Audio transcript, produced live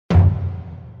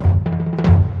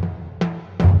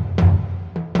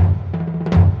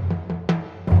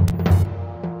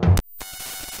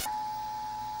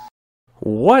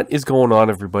What is going on,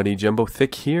 everybody? Jumbo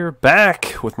Thick here,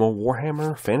 back with more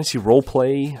Warhammer Fantasy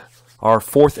Roleplay, our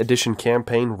 4th edition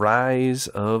campaign, Rise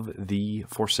of the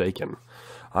Forsaken.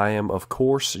 I am, of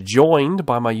course, joined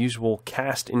by my usual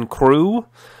cast and crew,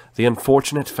 the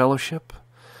Unfortunate Fellowship.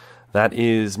 That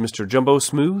is Mr. Jumbo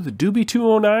Smooth,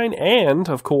 Doobie209, and,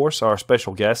 of course, our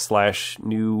special guest slash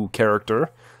new character,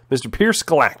 Mr. Pierce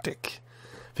Galactic.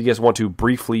 If you guys want to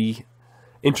briefly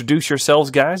introduce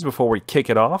yourselves, guys, before we kick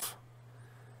it off.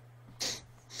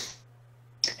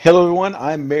 Hello, everyone.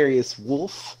 I'm Marius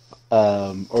Wolf,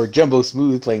 or Jumbo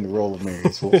Smooth, playing the role of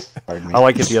Marius Wolf. Pardon me. I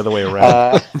like it the other way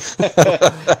around.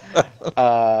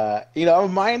 I'm a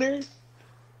miner.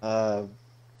 I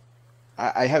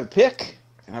have a pick,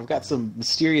 and I've got some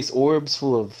mysterious orbs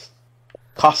full of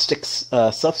caustic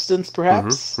substance,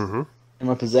 perhaps, in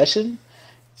my possession.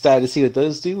 Excited to see what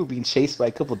those do. We're being chased by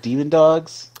a couple demon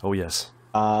dogs. Oh, yes.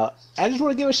 I just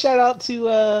want to give a shout out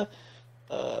to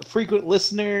frequent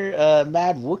listener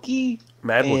Mad Wookie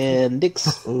and Nick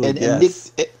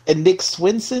and Nick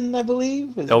Swinson, I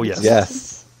believe. Oh,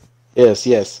 yes.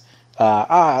 Yes.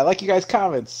 I like you guys'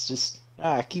 comments. Just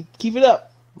keep it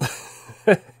up.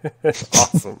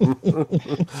 Awesome.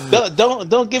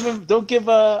 don't give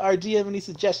our GM any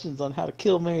suggestions on how to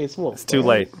kill Marius Wolf. It's too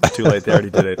late. They already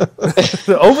did it.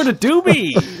 Over to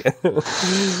Doobie.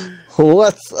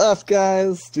 What's up,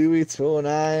 guys?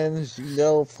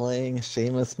 Doobie209, playing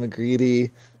Seamus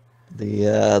McGreedy,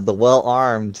 the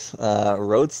well-armed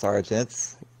road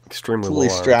sergeant, extremely fully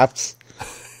strapped,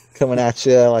 coming at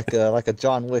you like a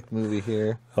John Wick movie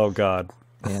here. Oh God.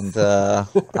 And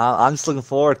I'm just looking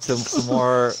forward to some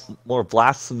more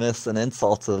blasphemous and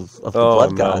insults of the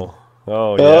Blood God.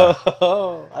 Oh, yeah.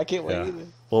 Oh, I can't wait either.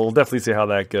 Well, we'll definitely see how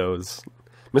that goes.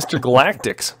 Mr.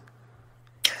 Galactics.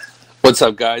 What's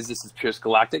up, guys? This is Pierce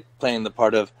Galactic, playing the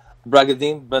part of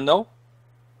Bragadin Beno.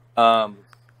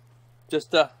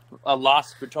 Just a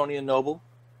lost Bretonian noble.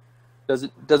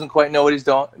 Doesn't quite know what he's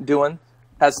doing.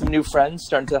 Has some new friends.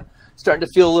 Starting to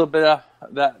feel a little bit of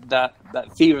that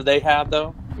fever they have,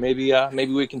 though. Maybe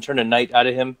we can turn a knight out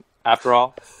of him after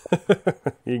all.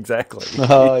 Exactly.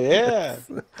 Oh yeah.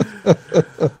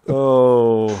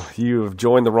 Oh, you have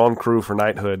joined the wrong crew for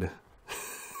knighthood.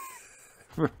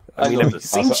 I mean, have you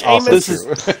seen Seamus?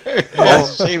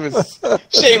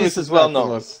 Seamus is well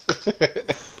known.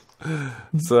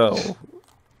 So,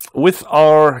 with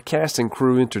our cast and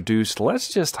crew introduced, let's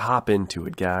just hop into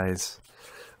it, guys.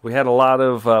 We had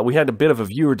a bit of a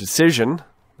viewer decision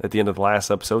at the end of the last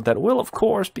episode that will, of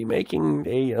course, be making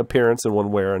an appearance in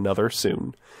one way or another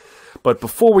soon. But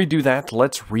before we do that,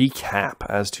 let's recap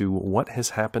as to what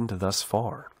has happened thus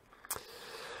far.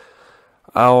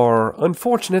 Our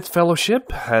unfortunate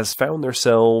fellowship has found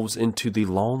themselves into the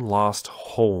long-lost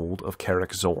hold of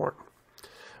Carrick Zorn,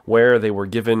 where they were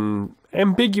given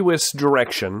ambiguous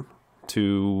direction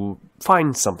to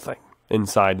find something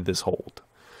inside this hold.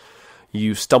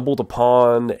 You stumbled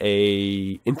upon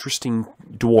a interesting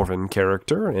dwarven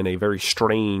character in a very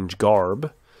strange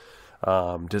garb.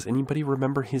 Does anybody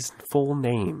remember his full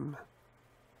name?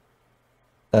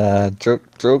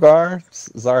 Drogar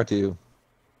Zardu.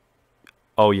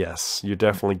 Oh, yes. You're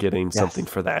definitely getting something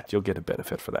for that. You'll get a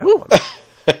benefit for that one.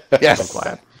 Yes. I'm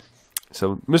glad.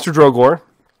 So, Mr. Drogor,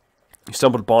 you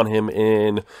stumbled upon him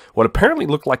in what apparently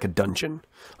looked like a dungeon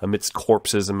amidst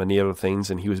corpses and many other things,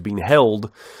 and he was being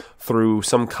held through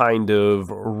some kind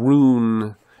of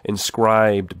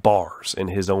rune-inscribed bars in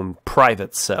his own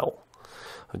private cell.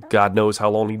 God knows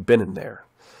how long he'd been in there.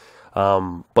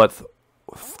 But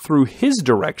through his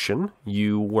direction,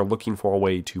 you were looking for a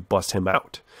way to bust him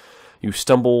out. You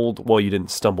stumbled, well, you didn't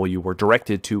stumble, you were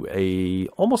directed to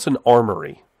almost an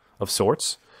armory of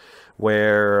sorts,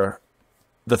 where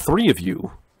the three of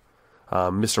you,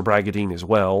 Mr. Bragadine as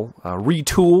well,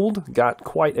 retooled, got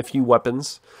quite a few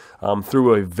weapons,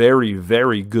 through a very,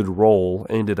 very good roll,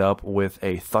 ended up with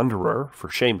a Thunderer for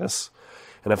Seamus,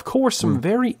 and of course some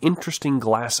very interesting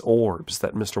glass orbs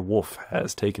that Mr. Wolf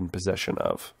has taken possession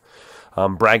of.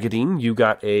 Bragadine, you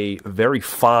got a very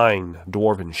fine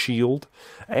dwarven shield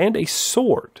and a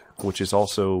sword, which is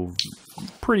also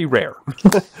pretty rare.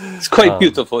 It's quite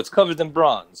beautiful. It's covered in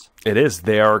bronze. It is.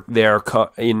 They are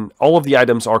in all of the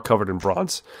items are covered in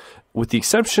bronze, with the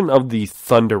exception of the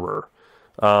Thunderer.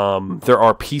 There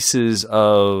are pieces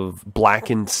of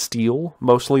blackened steel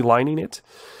mostly lining it,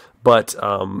 but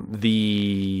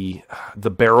the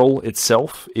barrel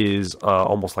itself is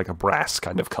almost like a brass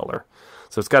kind of color.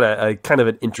 So it's got a kind of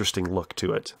an interesting look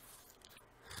to it.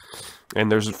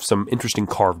 And there's some interesting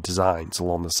carved designs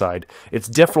along the side. It's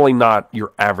definitely not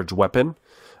your average weapon,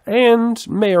 and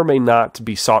may or may not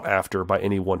be sought after by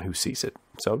anyone who sees it.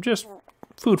 So just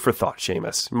food for thought,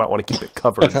 Seamus. You might want to keep it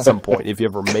covered at some point if you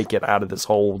ever make it out of this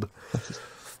hold.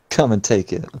 Come and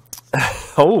take it.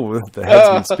 Oh, the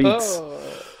headsman speaks.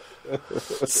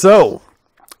 So,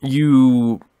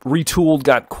 you retooled,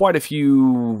 got quite a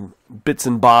few bits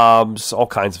and bobs, all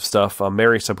kinds of stuff.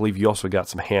 Marius, I believe you also got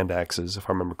some hand axes, if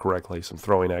I remember correctly, some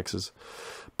throwing axes.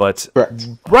 But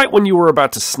right when you were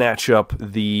about to snatch up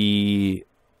the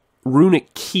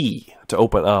runic key to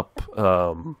open up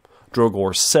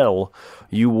Drogor's cell,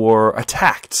 you were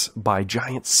attacked by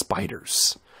giant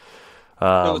spiders. It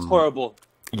was horrible.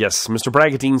 Yes, Mr.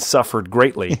 Bragadine suffered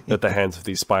greatly at the hands of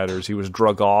these spiders. He was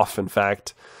drug off, in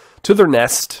fact, to their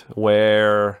nest,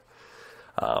 where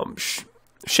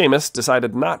Seamus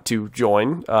decided not to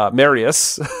join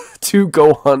Marius to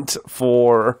go hunt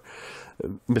for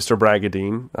Mr.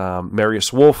 Bragadine.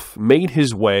 Marius Wolf made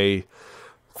his way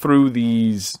through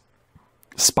these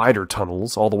spider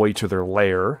tunnels all the way to their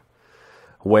lair,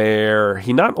 where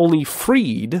he not only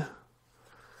freed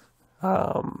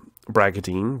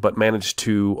Bragadine, but managed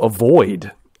to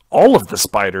avoid all of the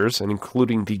spiders, and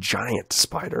including the giant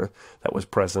spider that was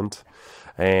present.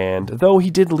 And though he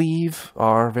did leave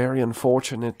our very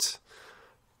unfortunate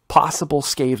possible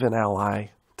Skaven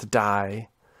ally to die,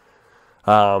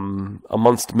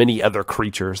 amongst many other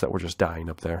creatures that were just dying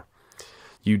up there,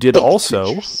 you did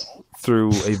also,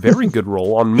 through a very good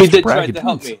roll on Mr. He did Bragadine. try to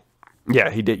help me. Yeah,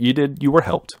 he did. You were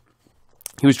helped.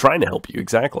 He was trying to help you,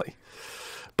 exactly.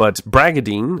 But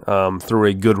Bragadine, through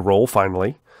a good roll,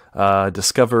 finally,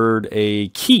 discovered a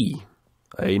key,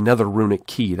 another runic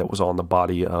key that was on the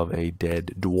body of a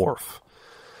dead dwarf,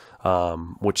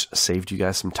 which saved you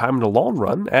guys some time in the long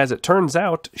run. As it turns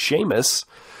out, Seamus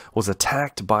was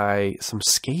attacked by some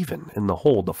Skaven in the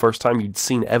hold, the first time you'd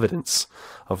seen evidence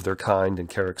of their kind in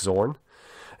Carrickzorn.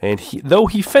 And though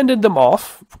he fended them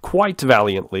off quite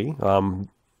valiantly,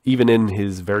 even in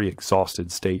his very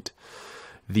exhausted state,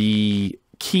 the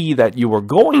key that you were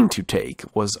going to take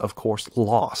was, of course,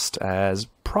 lost, as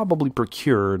probably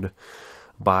procured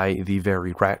by the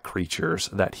very rat creatures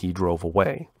that he drove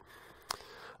away.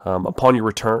 Upon your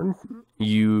return,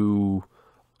 you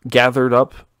gathered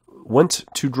up, went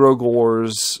to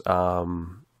Drogor's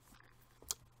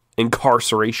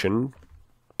incarceration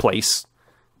place,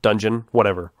 dungeon,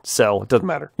 whatever, cell, it doesn't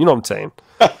matter. You know what I'm saying.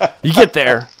 You get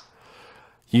there,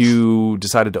 you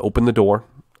decided to open the door,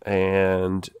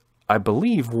 and I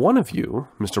believe one of you,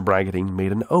 Mr. Bragadine,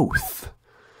 made an oath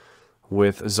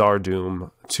with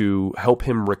Zardum to help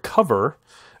him recover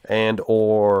and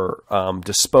or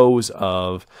dispose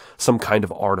of some kind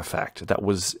of artifact that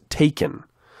was taken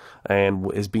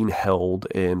and is being held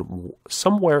in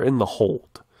somewhere in the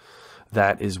hold.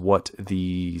 That is what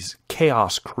these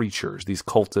chaos creatures, these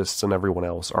cultists and everyone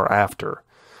else are after.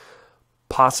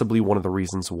 Possibly one of the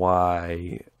reasons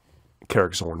why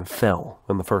Carrickzorn fell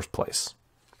in the first place.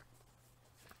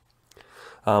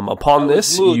 Upon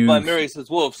this, moved by Marius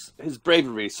Wolf's his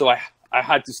bravery, so I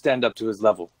had to stand up to his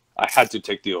level. I had to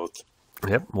take the oath.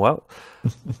 Yep. Well,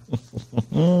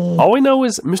 all we know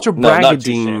is Mr.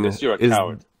 Bragadine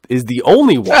is the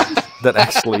only one that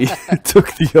actually took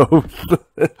the oath.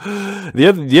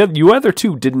 You other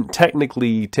two didn't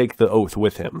technically take the oath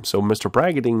with him, so Mr.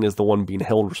 Bragadine is the one being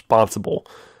held responsible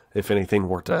if anything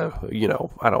were to,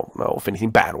 I don't know, if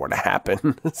anything bad were to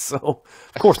happen. So,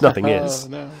 of course, nothing is.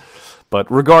 No. But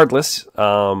regardless,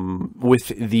 with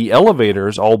the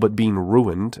elevators all but being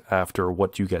ruined after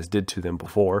what you guys did to them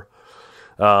before,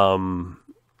 Drogor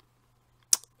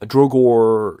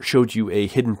showed you a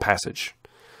hidden passage.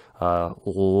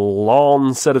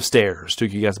 Long set of stairs.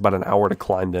 Took you guys about an hour to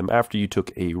climb them after you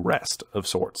took a rest of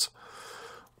sorts.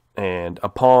 And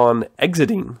upon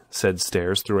exiting said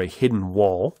stairs through a hidden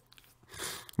wall,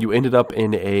 you ended up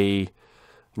in a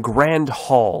grand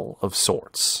hall of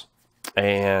sorts.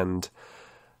 And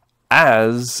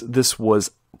as this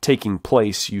was taking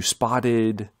place, you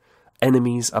spotted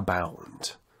enemies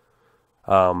abound.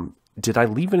 Did I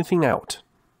leave anything out?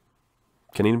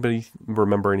 Can anybody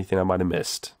remember anything I might have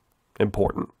missed?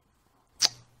 Important.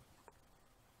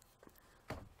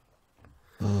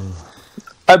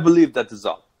 I believe that is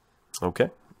all. Okay.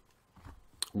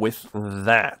 With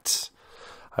that,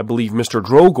 I believe Mr.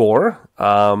 Drogor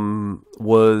I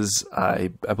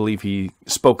believe he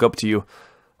spoke up to you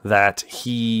that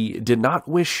he did not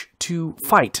wish to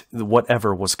fight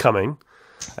whatever was coming,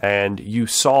 and you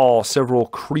saw several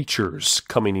creatures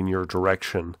coming in your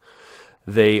direction.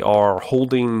 They are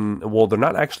holding, well, they're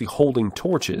not actually holding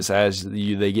torches. As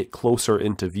they get closer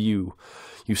into view,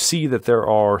 you see that there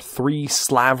are 3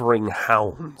 slavering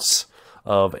hounds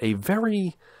of a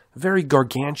very, very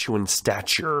gargantuan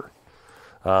stature,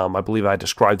 I believe I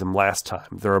described them last time.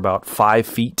 They're about 5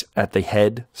 feet at the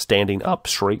head, standing up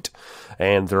straight,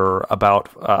 and they're about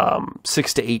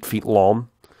 6 to 8 feet long.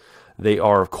 They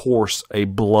are, of course, a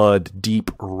blood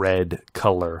deep red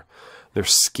color. Their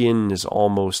skin is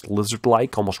almost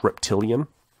lizard-like, almost reptilian.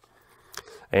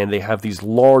 And they have these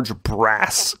large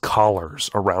brass collars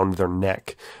around their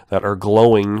neck that are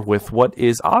glowing with what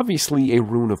is obviously a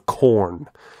rune of corn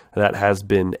that has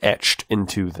been etched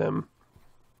into them.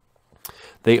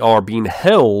 They are being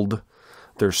held,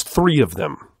 there's 3 of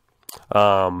them.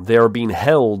 They are being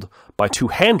held by 2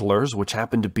 handlers, which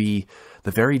happen to be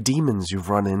the very demons you've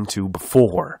run into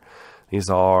before. These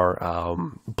are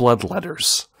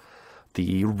bloodletters,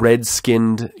 the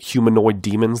red-skinned humanoid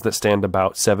demons that stand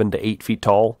about 7 to 8 feet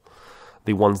tall,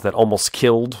 the ones that almost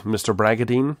killed Mr.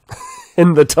 Bragadine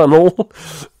in the tunnel.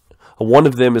 One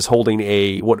of them is holding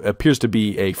what appears to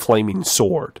be a flaming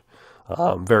sword,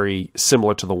 very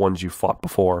similar to the ones you fought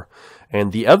before.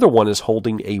 And the other one is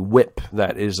holding a whip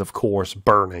that is, of course,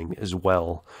 burning as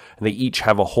well. And they each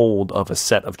have a hold of a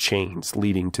set of chains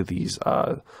leading to these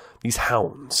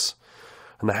hounds.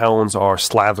 And the hounds are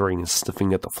slathering and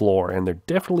sniffing at the floor, and they're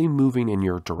definitely moving in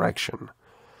your direction.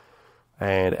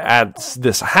 And as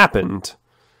this happened,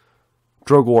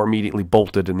 Drogor immediately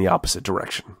bolted in the opposite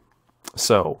direction.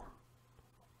 So,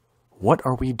 what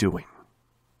are we doing?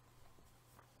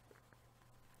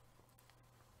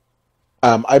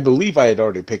 I believe I had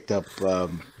already picked up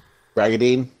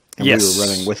Bragadine, and we were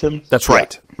running with him. That's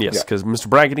right. Yes, because Mr.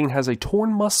 Bragadine has a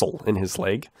torn muscle in his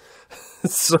leg,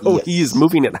 so he is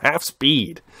moving at half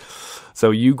speed. So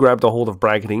you grabbed a hold of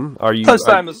Bragadine. Plus,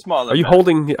 I'm a smaller.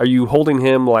 Are you holding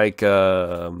him like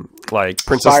Princess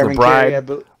Fireman the Bride?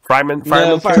 Carry,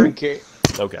 Fireman carry.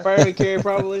 Okay. Fireman carry,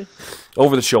 probably.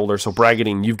 Over the shoulder. So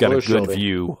Bragadine, you've got a good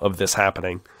view of this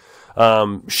happening.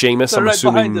 Seamus, I'm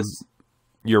assuming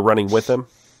you're running with him?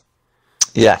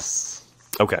 Yes.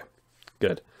 Okay,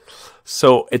 good.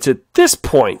 So it's at this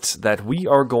point that we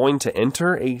are going to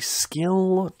enter a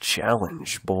skill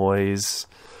challenge, boys,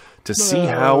 to see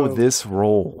how this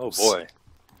rolls. Oh, boy.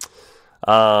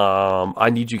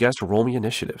 I need you guys to roll me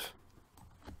initiative.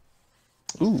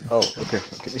 Ooh. Oh, okay.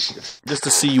 Initiative. Just to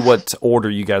see what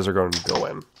order you guys are going to go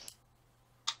in.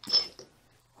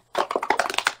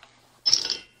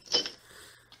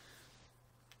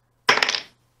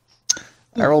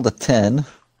 I rolled a 10.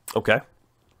 Okay.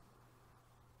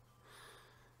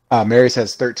 Marius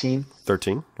has 13.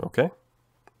 13, okay.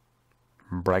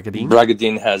 Bragadine?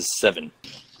 Bragadine has 7.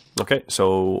 Okay,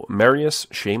 so Marius,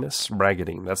 Seamus,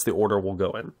 Bragadine. That's the order we'll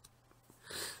go in.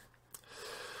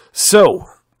 So,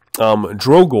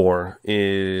 Drogor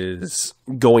is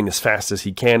going as fast as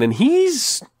he can, and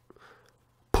he's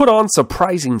put on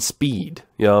surprising speed.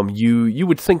 You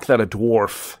would think that a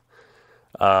dwarf,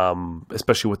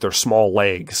 especially with their small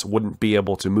legs, wouldn't be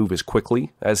able to move as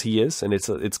quickly as he is, and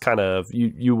it's kind of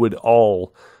you would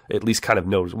all at least kind of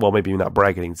notice. Well, maybe not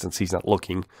Bragadine since he's not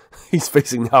looking; he's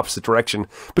facing the opposite direction.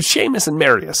 But Seamus and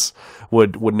Marius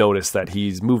would notice that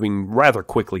he's moving rather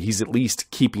quickly. He's at least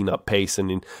keeping up pace,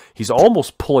 and he's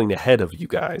almost pulling ahead of you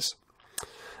guys.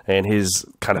 And his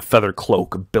kind of feather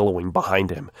cloak billowing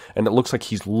behind him, and it looks like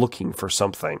he's looking for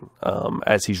something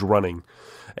as he's running.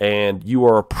 And you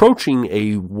are approaching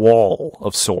a wall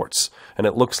of sorts, and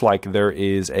it looks like there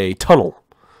is a tunnel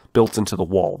built into the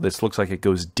wall. This looks like it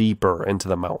goes deeper into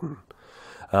the mountain.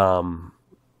 I'm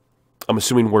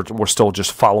assuming we're still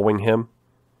just following him.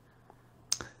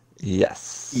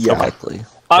 Yes, yeah. likely.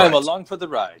 I'm along for the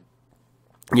ride.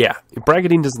 Yeah,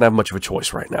 Bragadine doesn't have much of a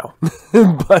choice right now,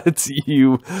 but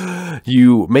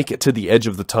you make it to the edge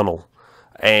of the tunnel,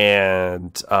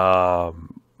 and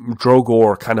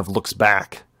Drogor kind of looks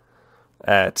back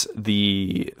at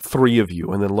the 3 of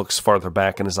you and then looks farther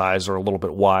back, and his eyes are a little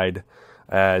bit wide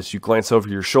as you glance over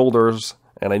your shoulders.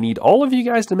 And I need all of you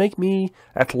guys to make me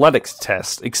athletics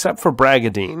tests, except for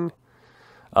Bragadine.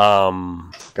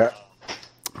 Okay.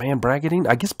 Man, Bragadine,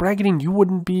 I guess Bragadine, you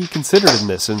wouldn't be considered in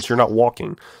this since you're not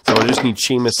walking. So I just need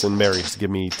Seamus and Marius to give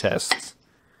me tests.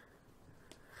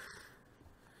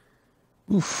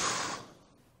 Oof.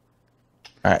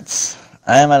 Alright.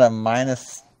 I am at a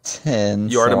minus 10.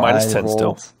 You are at a minus 10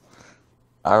 still.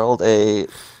 I rolled a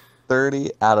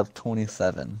 30 out of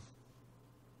 27.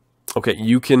 Okay,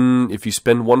 you can, if you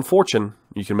spend 1 fortune,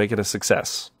 you can make it a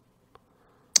success.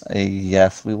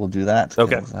 Yes, we will do that.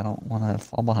 Okay. I don't want to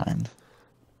fall behind.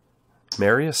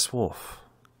 Marius Wolf.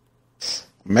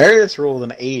 Marius rolled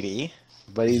an 80,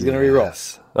 but he's going to reroll.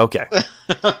 Yes. Okay.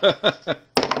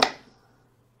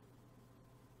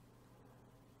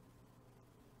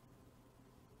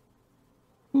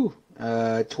 Ooh,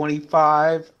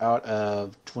 25 out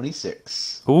of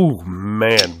 26. Ooh,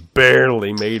 man,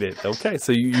 barely made it. Okay,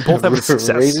 so you both have a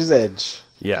success. Razor's edge.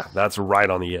 Yeah, that's right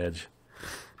on the edge.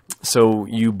 So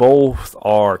you both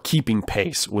are keeping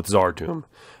pace with Zardum,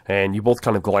 and you both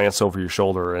kind of glance over your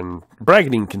shoulder, and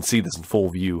Bragadine can see this in full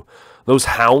view. Those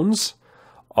hounds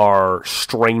are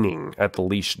straining at the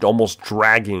leash, almost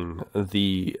dragging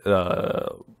the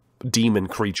demon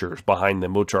creatures behind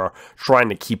them, which are trying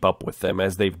to keep up with them,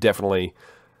 as they've definitely,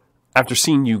 after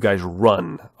seeing you guys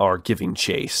run, are giving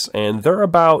chase. And they're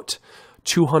about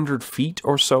 200 feet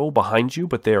or so behind you,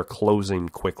 but they are closing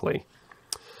quickly.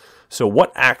 So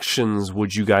what actions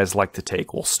would you guys like to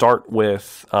take? We'll start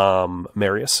with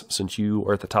Marius, since you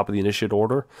are at the top of the initiative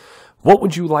order. What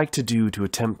would you like to do to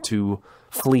attempt to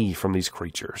flee from these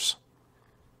creatures?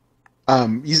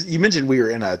 You mentioned we were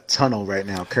in a tunnel right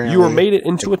now. Currently, You were made it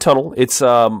into a tunnel. It's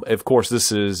of course,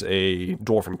 this is a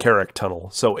Dwarven Carrack tunnel,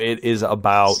 so it is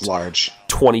about it's large,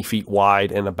 20 feet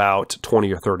wide and about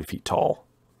 20 or 30 feet tall.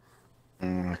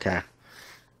 Okay.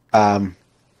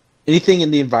 Anything in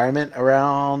the environment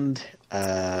around?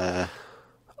 I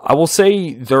will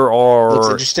say there are. Looks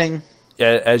interesting.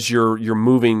 As you're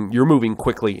moving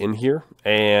quickly in here,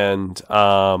 and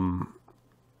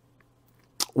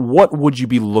what would you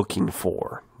be looking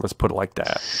for? Let's put it like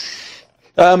that.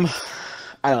 I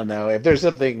don't know if there's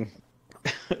something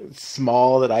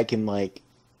small that I can like.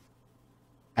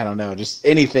 I don't know, just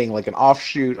anything like an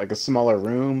offshoot, like a smaller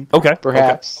room. Okay,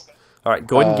 perhaps. Okay. All right,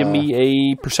 go ahead and give me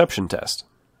a perception test.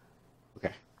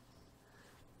 Okay.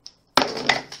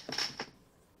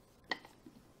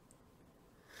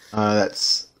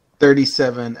 That's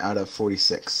 37 out of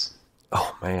 46.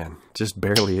 Oh man, just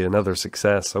barely another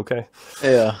success. Okay.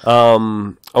 Yeah.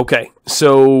 Okay.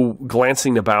 So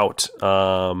glancing about,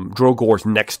 Drogor's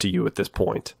next to you at this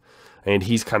point, and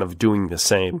he's kind of doing the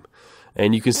same.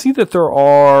 And you can see that there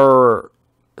are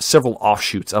several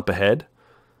offshoots up ahead.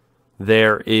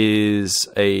 There is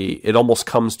it almost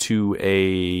comes to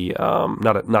a,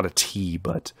 not a T,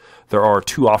 but there are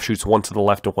two offshoots, one to the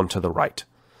left and one to the right.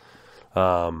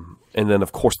 And then,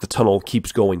 of course, the tunnel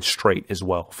keeps going straight as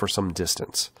well for some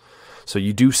distance. So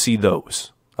you do see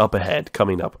those up ahead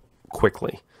coming up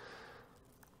quickly.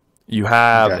 You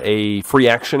have a free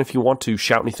action if you want to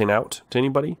shout anything out to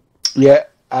anybody. Yeah,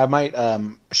 I might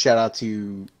shout out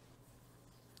to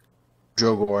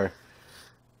Drogor.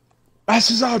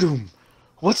 Master Zardum,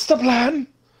 what's the plan?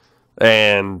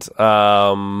 And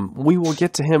we will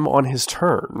get to him on his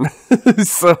turn.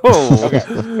 So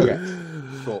Okay.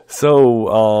 Cool. So,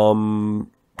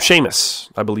 Seamus,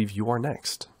 I believe you are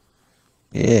next.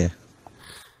 Yeah.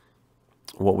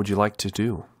 What would you like to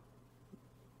do?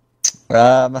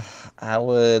 I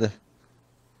would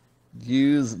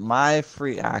use my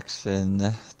free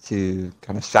action to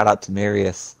kind of shout out to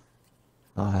Marius.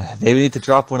 Maybe we need to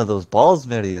drop one of those balls,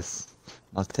 Marius.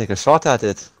 I'll take a shot at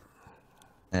it.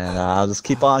 And I'll just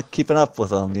keep on keeping up with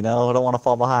them, I don't want to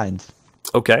fall behind.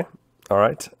 Okay. All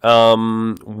right.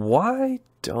 Why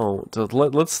don't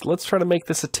let's try to make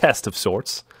this a test of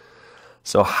sorts.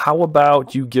 So how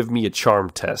about you give me a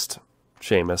charm test,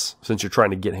 Seamus, since you're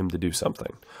trying to get him to do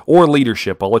something, or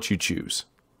leadership? I'll let you choose.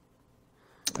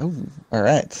 Oh, all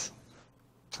right.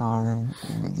 Charm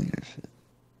or leadership.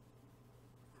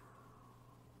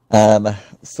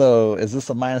 So is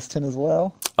this a -10 as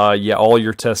well? Yeah, all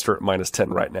your tests are at -10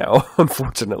 right now,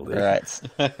 unfortunately. All right.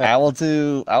 I will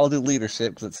do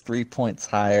leadership because it's 3 points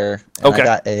higher. And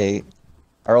Okay.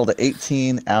 I rolled an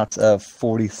 18 out of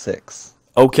 46.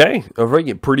 Okay, all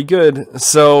right, pretty good.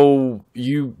 So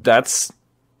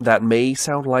that may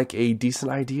sound like a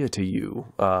decent idea to you,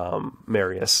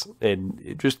 Marius,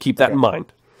 and just keep that in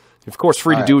mind. Of course,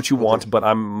 free to do what you want, but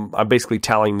I'm basically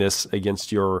tallying this against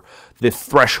the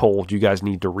threshold you guys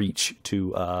need to reach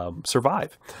to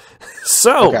survive.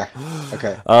 So,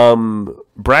 Okay.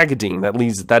 Bragadine,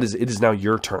 it is now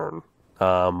your turn.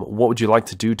 What would you like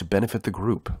to do to benefit the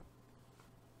group?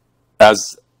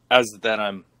 As that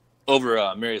I'm over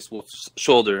Marius Wolf's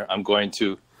shoulder, I'm going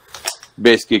to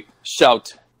basically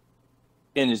shout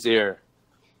in his ear,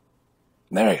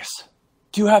 Marius,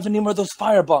 do you have any more of those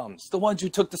fire bombs? The ones you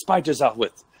took the spiders out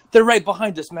with. They're right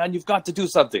behind us, man. You've got to do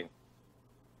something.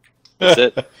 That's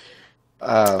it.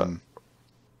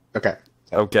 Okay.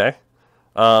 Okay.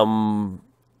 Man,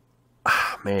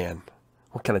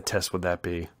 what kind of test would that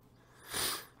be?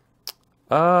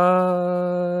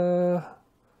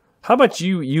 How about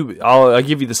you? I'll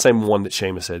give you the same one that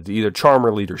Seamus said. Either charm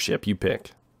or leadership. You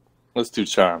pick. Let's do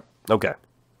charm. Okay.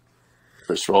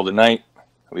 First roll of the night,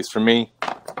 at least for me.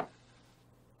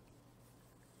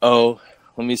 Oh,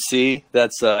 let me see.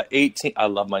 That's 18. I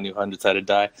love my new 100-sided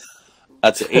die.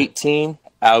 That's an 18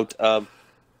 out of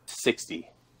 60.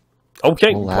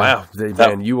 Okay, Oh, wow. wow.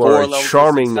 Man, you are a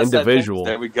charming individual.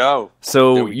 There we go.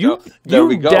 So you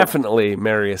go. definitely,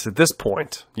 Marius, at this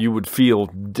point, you would feel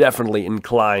definitely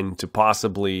inclined to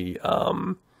possibly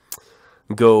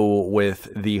go with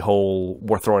the whole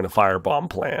we're throwing a firebomb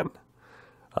plan.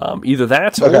 Either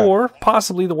that or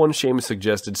possibly the one Seamus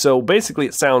suggested. So basically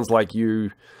it sounds like you,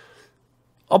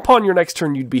 upon your next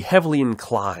turn, you'd be heavily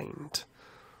inclined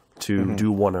to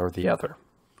do one or the other.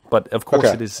 But, of course,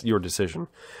 it is your decision.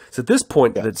 So at this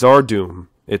point, that Zardoom,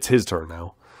 it's his turn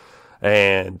now.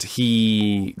 And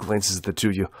he glances at the two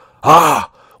of you.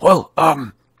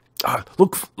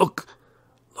 Look.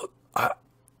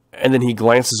 And then he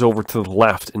glances over to the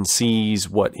left and sees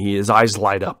his eyes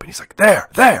light up. And he's like, there,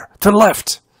 to the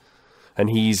left. And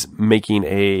he's making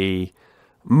a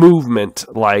movement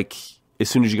like as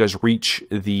soon as you guys reach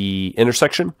the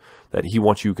intersection that he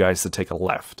wants you guys to take a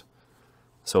left.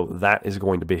 So that is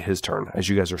going to be his turn as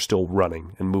you guys are still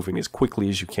running and moving as quickly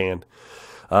as you can.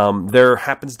 There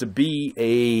happens to be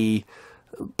a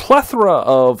plethora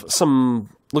of some,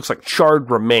 looks like charred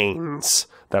remains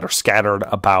that are scattered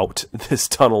about this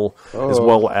tunnel, as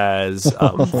well as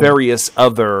various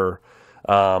other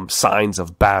signs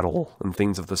of battle and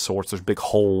things of the sorts. There's big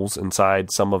holes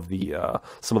inside some of the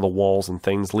walls and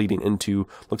things leading into,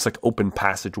 looks like open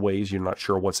passageways. You're not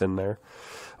sure what's in there.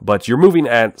 But you're moving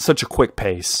at such a quick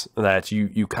pace that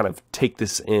you kind of take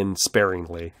this in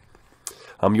sparingly.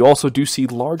 You also do see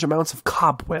large amounts of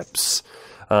cobwebs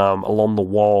along the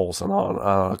walls and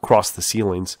across the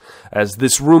ceilings, as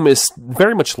this room is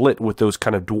very much lit with those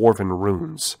kind of dwarven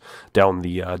runes down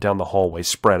the hallway,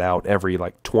 spread out every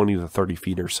like 20 to 30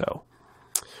 feet or so.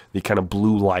 The kind of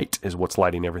blue light is what's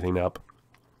lighting everything up.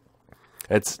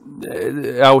 I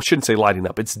shouldn't say lighting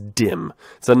up, it's dim.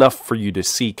 It's enough for you to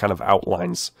see kind of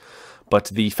outlines. But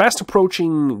the fast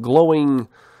approaching, glowing,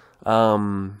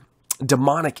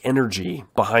 demonic energy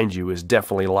behind you is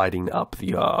definitely lighting up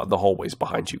the hallways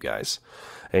behind you guys.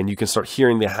 And you can start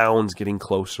hearing the hounds getting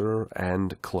closer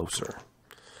and closer.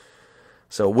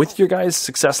 So with your guys'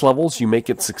 success levels, you make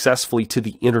it successfully to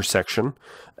the intersection.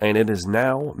 And it is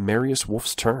now Marius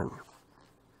Wolf's turn.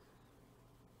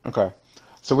 Okay.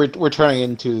 So we're turning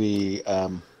into the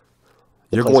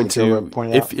you're going to,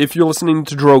 if you're listening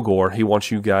to Drogor, he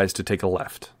wants you guys to take a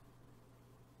left.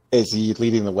 Is he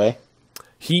leading the way?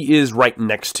 He is right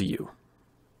next to you.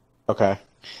 Okay.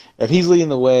 If he's leading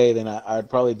the way, then I'd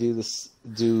probably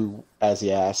do as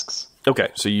he asks. Okay,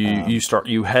 so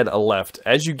you head a left.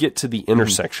 As you get to the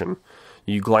intersection,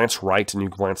 you glance right and you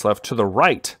glance left. To the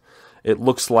right, it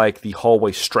looks like the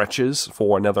hallway stretches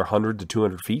for another 100 to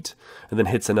 200 feet and then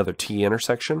hits another T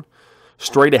intersection.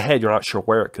 Straight ahead, you're not sure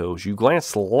where it goes. You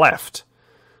glance left,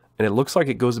 and it looks like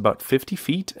it goes about 50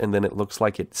 feet, and then it looks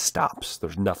like it stops.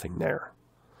 There's nothing there.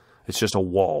 It's just a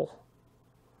wall.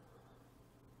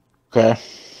 Okay.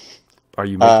 Are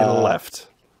you making a left?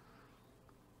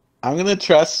 I'm going to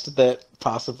trust that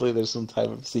possibly there's some type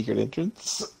of secret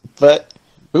entrance, but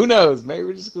who knows? Maybe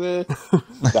we're just going to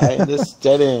die in this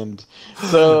dead end.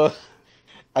 So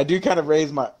I do kind of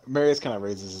Marius kind of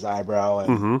raises his eyebrow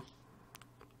and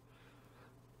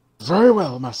very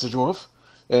well, Master Dwarf,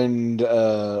 and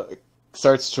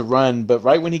starts to run, but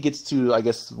right when he gets to, I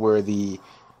guess, where the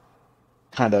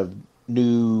kind of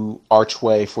new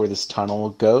archway for this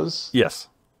tunnel goes. Yes.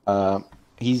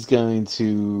 He's going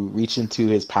to reach into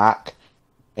his pack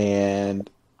and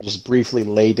just briefly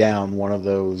lay down one of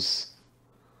those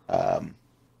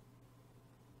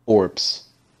orbs.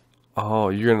 Oh,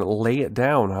 you're going to lay it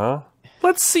down, huh?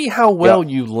 Let's see how well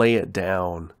you lay it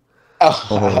down.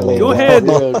 Go ahead.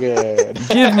 Real good.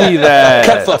 Give me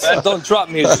that. Don't drop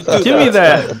me. Give me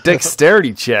that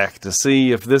dexterity check to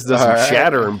see if this doesn't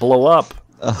shatter and blow up.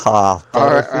 All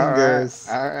Fingers.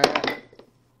 All right.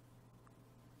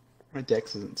 My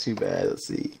dex isn't too bad. Let's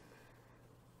see.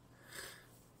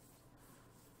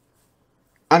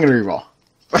 I'm gonna reroll.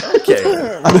 Okay.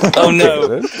 Oh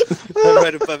no! I'm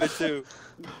right above it too.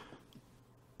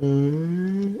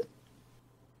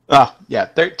 Yeah,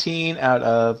 13 out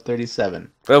of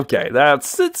 37. Okay,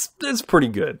 it's pretty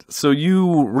good. So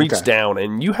you reach down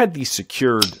and you had these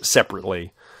secured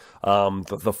separately,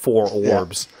 the four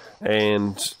orbs,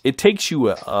 and it takes you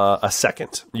a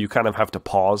second. You kind of have to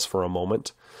pause for a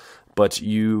moment, but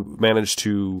you manage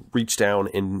to reach down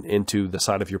into the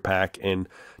side of your pack, and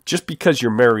just because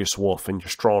you're Marius Wolf and you're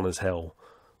strong as hell,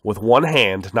 with one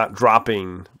hand, not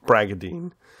dropping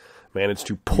Bragadine, managed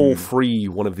to pull free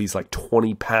one of these like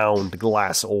 20-pound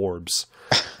glass orbs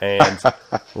and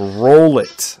roll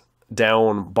it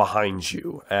down behind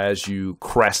you as you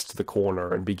crest the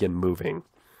corner and begin moving.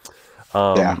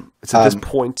 It's at this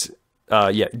point.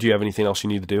 Yeah. Do you have anything else you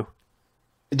need to do?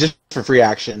 Just for free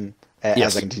action, Yes.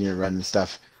 as I continue to run and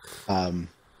stuff, I'd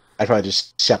probably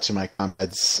just shout to my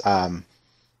comrades.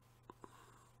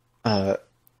 Sorry,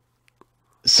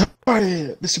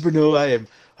 Mr. Bruno, I am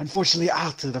unfortunately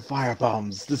out of the fire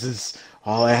bombs. This is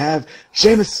all I have.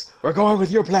 Seamus, we're going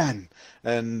with your plan.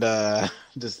 And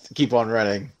just keep on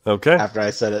running Okay. after I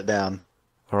set it down.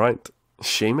 All right.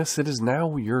 Seamus, it is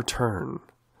now your turn.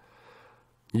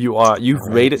 You've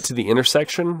made it to the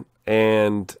intersection,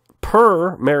 and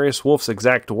per Marius Wolf's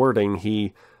exact wording,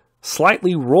 he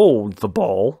slightly rolled the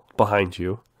ball behind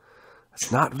you.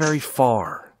 It's not very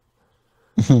far.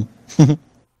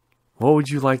 What would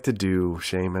you like to do,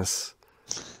 Seamus?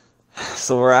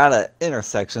 So we're at an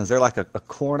intersection. Is there like a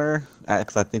corner?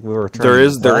 Because I think we were turning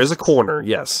There is a left. corner,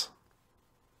 yes.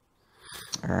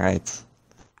 All right.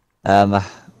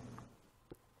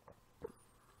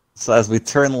 So as we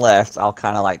turn left, I'll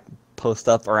kind of like post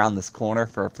up around this corner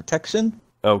for protection,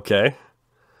 Okay.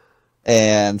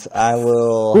 and I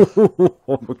will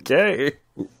Okay.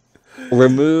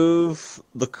 remove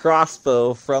the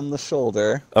crossbow from the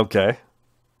shoulder. Okay.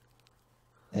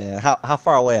 And how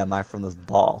far away am I from this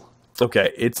ball?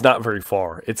 Okay, it's not very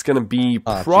far. It's going to be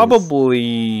Oh,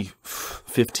 probably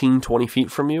 15, 20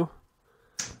 feet from you.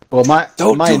 Well, my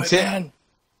Don't my do intent it, man.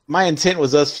 my intent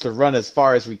was us to run as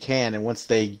far as we can, and once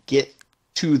they get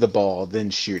to the ball, then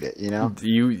shoot it. You know.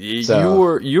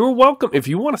 You're welcome. If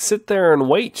you want to sit there and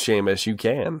wait, Seamus, you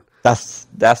can. That's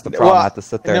the problem. Well, I have to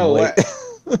sit there and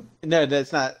wait. No,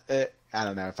 that's not. I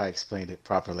don't know if I explained it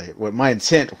properly. What my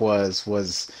intent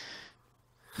was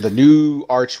the new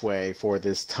archway for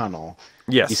this tunnel.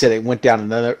 Yes. You said it went down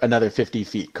another 50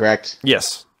 feet, correct?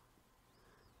 Yes.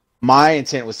 My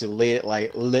intent was to leave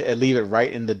it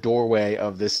right in the doorway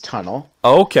of this tunnel.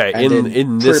 Okay, and then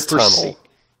in this proceed- tunnel.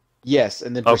 Yes,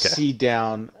 and then Okay. proceed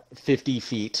down 50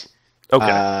 feet.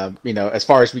 Okay. As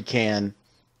far as we can,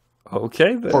 Okay.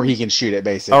 Then. before he can shoot it,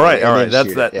 basically. All right. and All then right. That's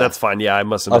shoot that. it, yeah. That's fine. Yeah, I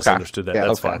must have Okay. misunderstood that. Yeah,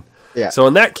 That's okay. fine. Yeah. So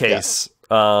in that case,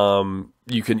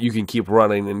 you can keep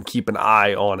running and keep an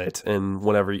eye on it, and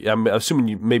whenever I'm assuming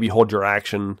you maybe hold your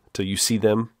action till you see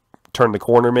them turn the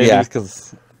corner. Maybe. Yeah,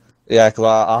 because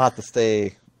I'll have to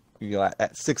stay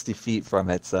at 60 feet from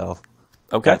it. So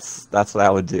Okay. that's what I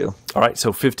would do. All right,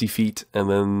 so 50 feet, and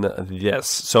then yes.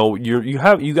 So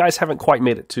you guys haven't quite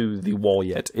made it to the wall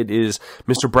yet. It is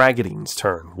Mr. Braggadine's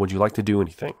turn. Would you like to do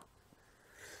anything?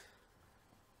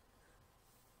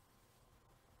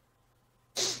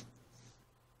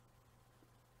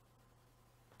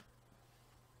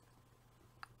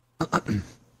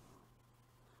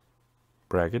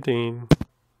 Braggadine.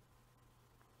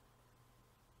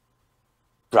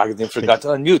 Bragadin forgot to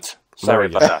unmute. Sorry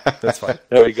There we about that. That's fine.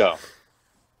 There we go.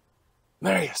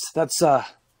 Marius, that's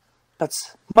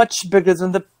much bigger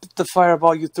than the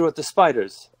fireball you threw at the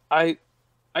spiders. I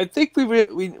think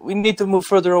we need to move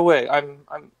further away.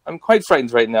 I'm quite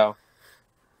frightened right now.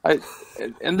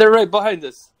 And they're right behind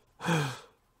us.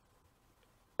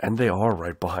 And they are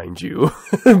right behind you.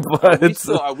 But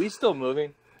Are we still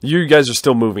moving? you guys are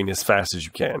still moving as fast as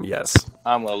you can. Yes.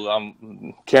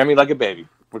 I'm carry me like a baby.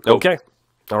 We're cool. Okay.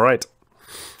 All right.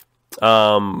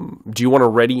 Do you want to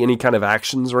ready any kind of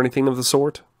actions or anything of the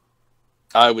sort?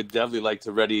 I would definitely like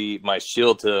to ready my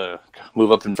shield to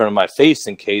move up in front of my face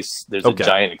in case there's Okay. a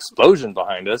giant explosion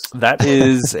behind us. That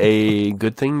is a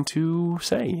good thing to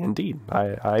say, indeed.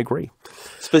 I agree.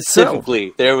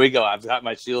 Specifically, there we go. I've got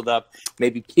my shield up,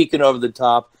 maybe peeking over the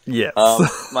top. Yes.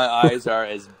 My eyes are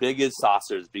as big as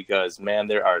saucers because, man,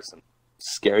 there are some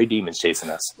scary demons chasing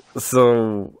us.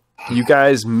 So you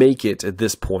guys make it at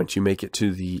this point. You make it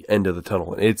to the end of the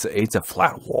tunnel. It's a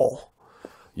flat wall.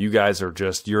 You guys are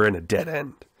you're in a dead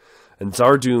end. And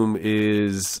Zardoom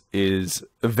is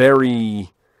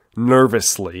very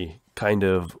nervously kind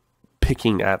of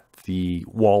picking at the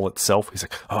wall itself. He's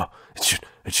like, "Oh,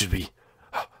 it should be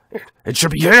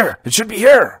here. It should be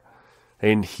here."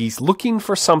 And he's looking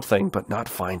for something but not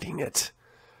finding it.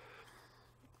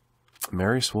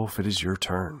 Marius Wolf, it is your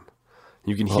turn.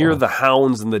 You can hear the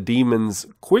hounds and the demons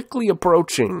quickly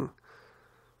approaching.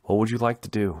 What would you like to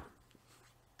do?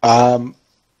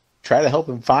 Try to help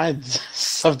him find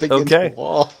something in Okay. the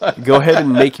wall. Go ahead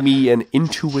and make me an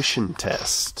intuition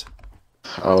test.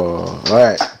 Oh, all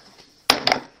right.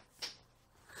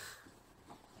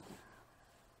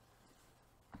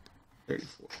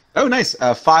 Oh, nice.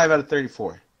 5 out of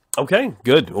 34. Okay,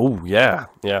 good. Oh, yeah.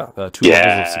 2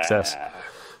 levels of success.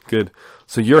 Good.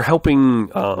 So you're helping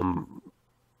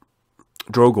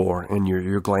Drogor, and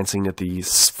you're glancing at the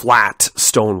flat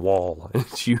stone wall. And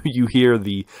you hear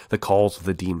the calls of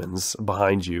the demons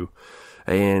behind you.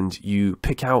 and you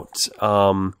pick out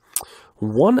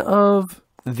one of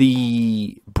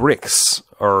the bricks,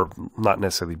 or not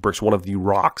necessarily bricks, one of the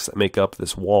rocks that make up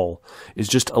this wall is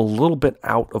just a little bit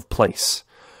out of place,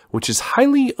 which is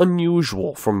highly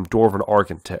unusual from Dwarven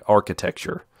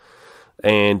architecture.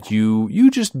 And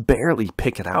you just barely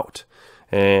pick it out.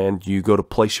 And you go to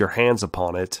place your hands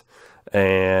upon it,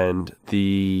 and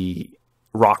the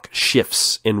rock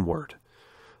shifts inward.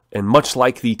 And much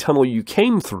like the tunnel you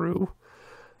came through,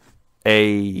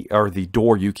 or the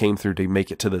door you came through to make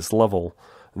it to this level,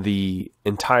 the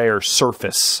entire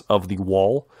surface of the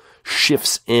wall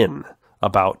shifts in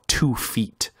about 2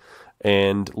 feet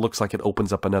and looks like it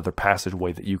opens up another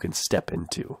passageway that you can step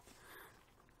into.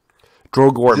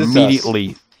 Drogor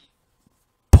immediately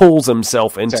pulls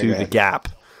himself into the gap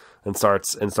and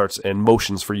starts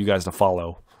motions for you guys to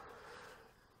follow.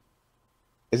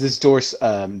 Is this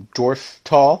dwarf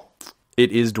tall?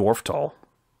 It is dwarf tall.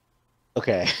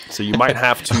 Okay. So you might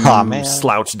have to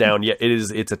slouch down. Yeah,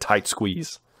 it's a tight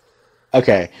squeeze.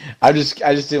 Okay. I just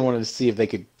didn't want to see if they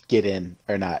could get in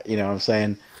or not. You know what I'm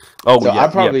saying? Oh, so yeah,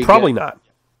 probably not.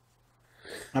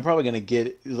 I'm probably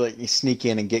gonna sneak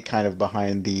in and get kind of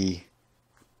behind the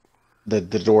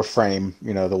door frame,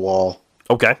 the wall.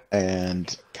 Okay.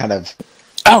 And kind of.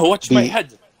 Oh, watch my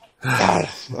head. God,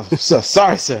 I'm so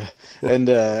sorry, sir. And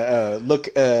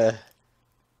look, kind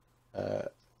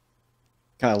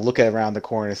of look around the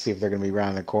corner to see if they're going to be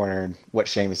around the corner and what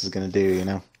Seamus is going to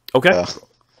do. Okay.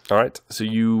 All right. So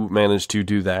you managed to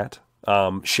do that.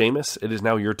 Seamus, it is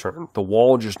now your turn. The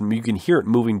wall you can hear it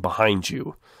moving behind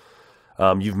you.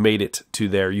 You've made it to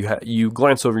there. You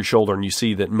glance over your shoulder and you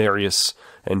see that Marius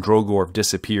and Drogor have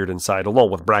disappeared inside,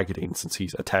 along with Bragadine, since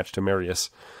he's attached to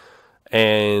Marius.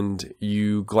 And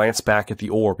you glance back at the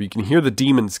orb. You can hear the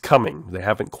demons coming. They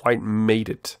haven't quite made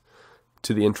it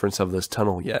to the entrance of this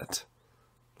tunnel yet.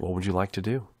 What would you like to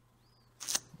do?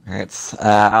 All right.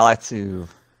 I like to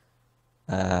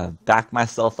back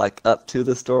myself up to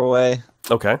this doorway.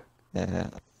 Okay.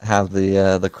 Have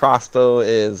the crossbow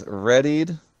is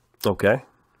readied. Okay.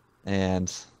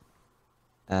 And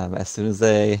as soon as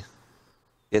they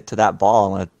get to that ball,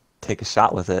 I'm going to take a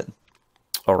shot with it.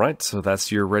 All right, so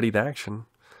that's your ready to action.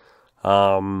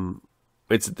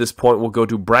 It's at this point we'll go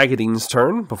to Bragadine's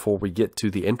turn before we get to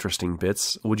the interesting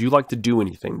bits. Would you like to do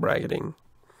anything, Bragadine?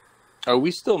 Are we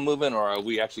still moving, or are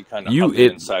we actually kind of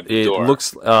inside the door? It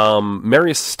looks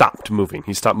Marius stopped moving.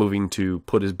 He stopped moving to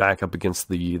put his back up against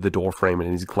the door frame, and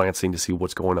he's glancing to see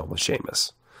what's going on with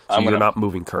Seamus. So you're not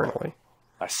moving currently.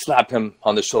 I slap him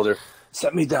on the shoulder.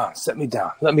 Set me down.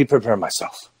 Let me prepare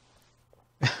myself.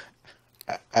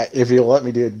 If you'll let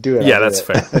me do it. Yeah, that's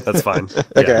fair. That's fine.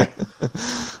 Okay. Yeah.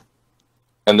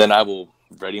 And then I will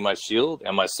ready my shield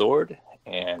and my sword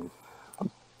and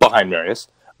behind Marius.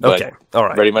 Okay. All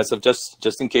right. Ready myself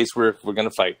just in case we're going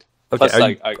to fight. Okay.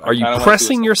 Plus, are you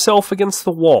pressing yourself against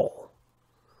the wall?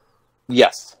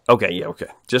 Yes. Okay. Yeah. Okay.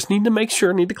 Just need to make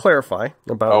sure. Need to clarify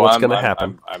about what's going to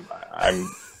happen. I'm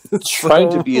trying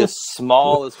to be as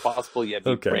small as possible, yet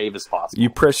be brave as possible. You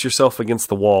press yourself against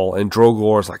the wall, and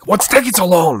Drogor's like, "What's taking so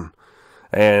long?"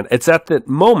 And it's at that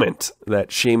moment that,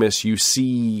 Seamus, you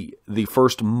see the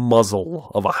first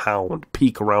muzzle of a hound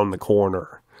peek around the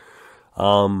corner.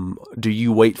 Do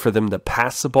you wait for them to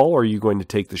pass the ball, or are you going to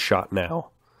take the shot now?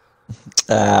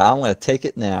 I'm going to take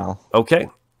it now. Okay.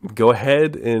 Go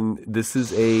ahead, and this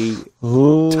is a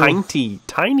tiny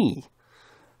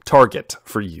target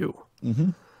for you. Mm-hmm.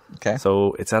 Okay.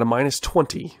 So it's at a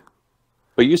 -20.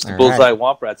 But you used to bullseye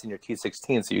womp rats in your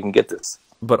T16, so you can get this.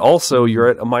 But also, you're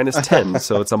at a -10,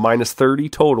 so it's a -30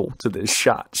 total to this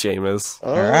shot, Seamus.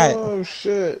 Oh, all right.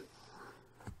 Shit.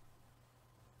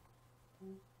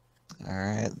 All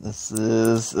right. This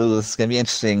is going to be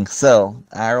interesting. So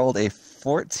I rolled a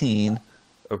 14.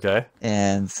 Okay.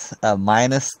 And a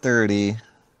 -30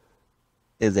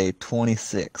 is a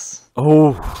 26.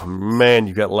 Oh, man,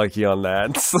 you got lucky on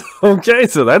that. Okay,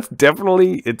 so that's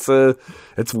definitely, it's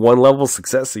one level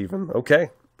success even. Okay.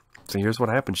 So here's what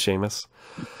happens, Seamus.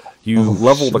 You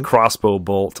level the crossbow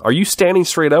bolt. Are you standing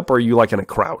straight up, or are you in a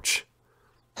crouch?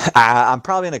 I'm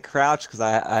probably in a crouch, because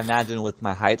I imagine with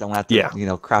my height, I'm going to have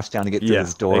to crouch down to get through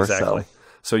this door. Exactly.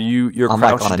 So you're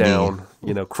crouched down,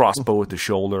 crossbow at the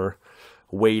shoulder,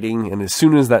 waiting, and as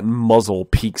soon as that muzzle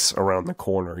peeks around the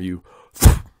corner, you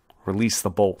release the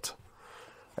bolt.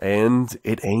 And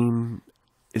its aim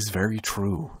is very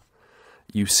true.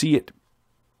 You see it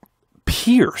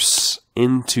pierce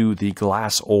into the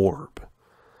glass orb,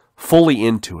 fully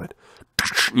into it.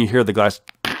 You hear the glass,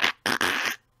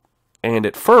 and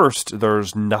at first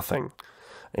there's nothing.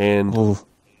 And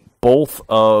both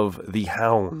of the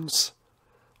hounds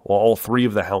while all three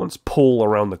of the hounds pull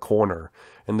around the corner,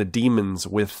 and the demons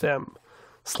with them,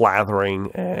 slathering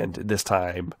and this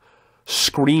time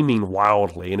screaming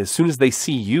wildly. And as soon as they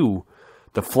see you,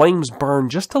 the flames burn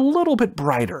just a little bit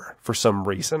brighter for some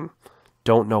reason.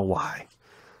 Don't know why.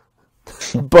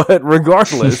 But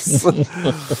regardless,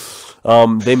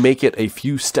 they make it a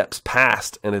few steps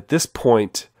past, and at this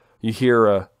point, you hear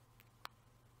a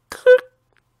click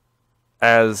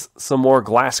as some more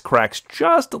glass cracks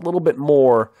just a little bit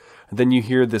more, and then you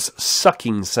hear this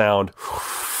sucking sound,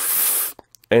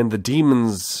 and the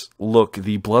demons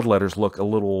the bloodletters look a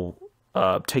little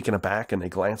taken aback, and they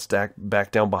glance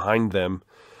back down behind them,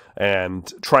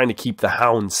 and trying to keep the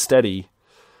hounds steady,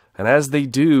 and as they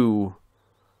do,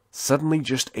 suddenly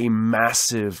just a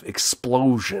massive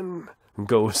explosion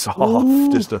goes off.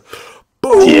 Ooh. Just a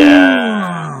boom!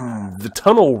 Yeah. The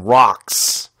tunnel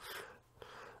rocks.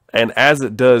 And as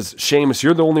it does, Seamus,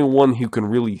 you're the only one who can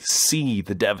really see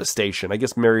the devastation. I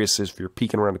guess Marius is if you're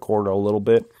peeking around the corner a little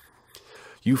bit.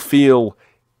 You feel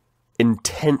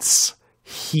intense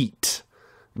heat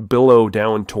billow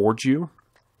down towards you.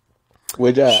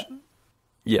 Would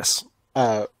yes.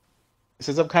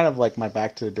 Since I'm kind of like my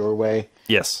back to the doorway,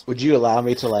 yes. Would you allow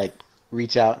me to like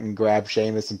reach out and grab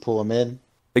Seamus and pull him in?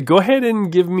 Go ahead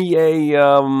and give me a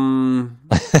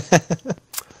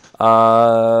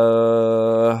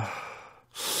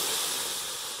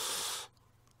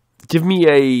give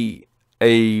me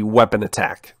a weapon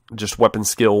attack, just weapon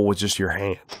skill with just your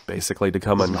hand, basically, to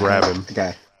come and grab him.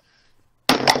 Okay.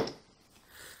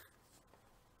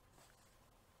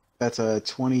 That's a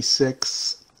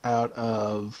 26 out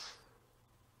of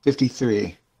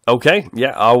 53. Okay,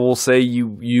 yeah, I will say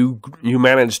you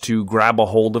managed to grab a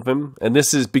hold of him, and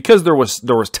this is because there was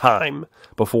time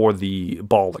before the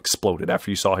ball exploded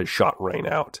after you saw his shot rain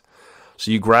out.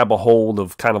 So you grab a hold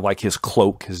of kind of like his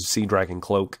cloak, his sea dragon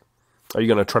cloak. Are you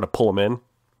going to try to pull him in?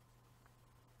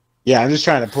 Yeah, I'm just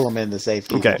trying to pull him into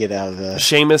safety to get out of the...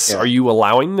 Seamus, are you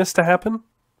allowing this to happen?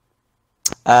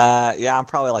 Yeah, I'm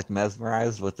probably like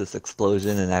mesmerized with this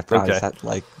explosion, and I probably just have to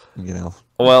like,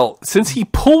 Well, since he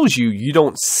pulls you, you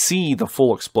don't see the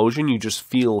full explosion. You just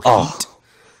feel heat.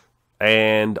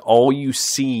 And all you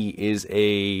see is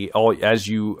as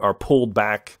you are pulled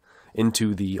back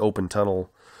into the open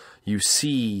tunnel, you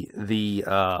see the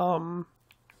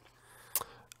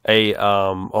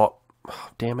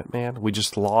damn it, man. We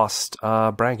just lost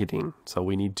Bragadine, so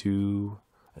we need to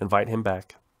invite him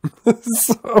back.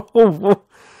 So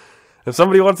if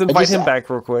somebody wants to invite him back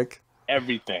real quick.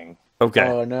 Everything. Okay.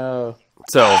 Oh no.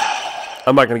 So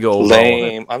I'm not going to go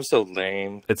lame. I'm so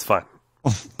lame. It's fine.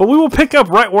 But we will pick up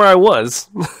right where I was.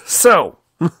 So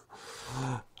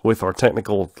with our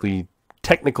technical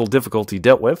difficulty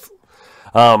dealt with,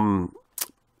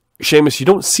 Seamus, you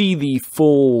don't see the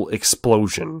full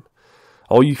explosion.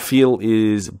 All you feel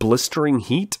is blistering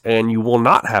heat, and you will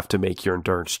not have to make your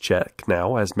endurance check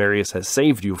now, as Marius has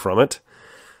saved you from it.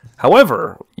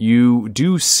 However, you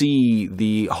do see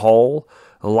the hall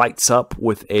lights up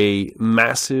with a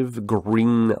massive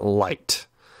green light,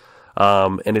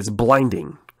 and it's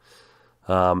blinding.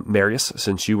 Marius,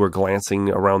 since you were glancing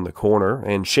around the corner,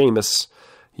 and Seamus,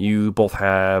 you both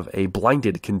have a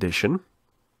blinded condition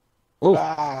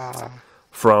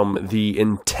from the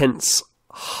intense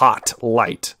hot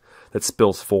light that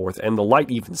spills forth, and the light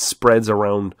even spreads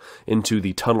around into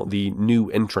the tunnel, the new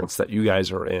entrance that you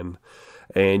guys are in,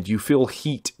 and you feel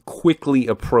heat quickly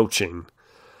approaching.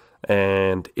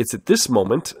 And it's at this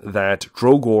moment that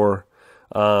Drogor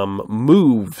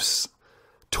moves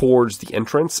towards the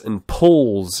entrance and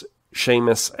pulls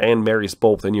Seamus and Marius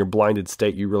both. In your blinded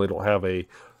state, you really don't have a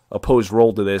opposed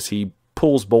roll to this. He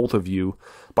pulls both of you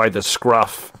by the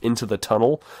scruff into the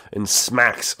tunnel and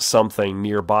smacks something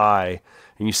nearby,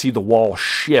 and you see the wall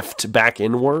shift back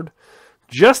inward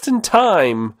just in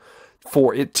time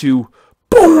for it to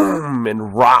boom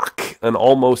and rock and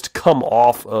almost come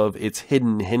off of its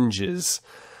hidden hinges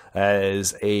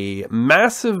as a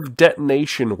massive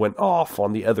detonation went off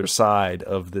on the other side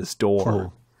of this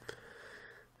door.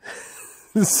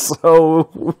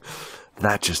 So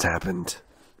that just happened.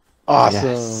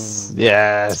 Awesome.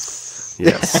 Yes.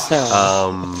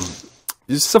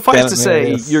 Suffice to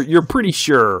say, you're pretty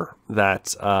sure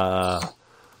that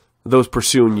those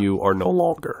pursuing you are no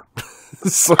longer.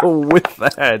 So with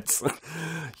that,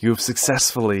 you've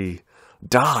successfully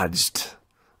dodged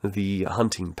the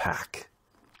hunting pack.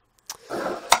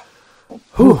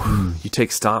 Whew. You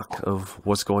take stock of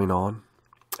what's going on,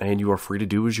 and you are free to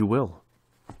do as you will.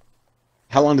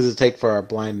 How long does it take for our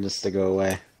blindness to go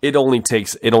away? It only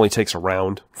takes a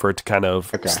round for it to kind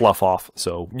of slough off.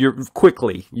 So you're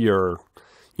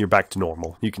back to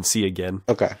normal. You can see again.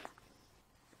 Okay.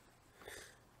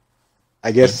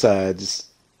 I guess just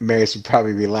Marius would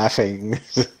probably be laughing.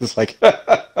 It's like,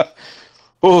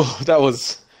 oh, that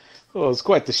was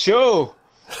quite the show.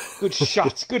 Good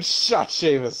shot,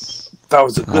 Seamus. That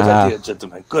was a good idea,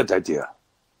 gentlemen. Good idea.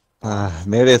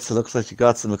 Marius, it looks like you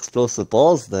got some explosive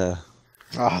balls there.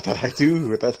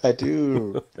 That I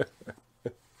do.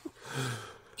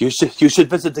 You should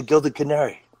visit the Gilded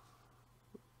Canary.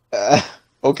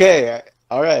 Okay,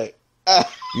 all right.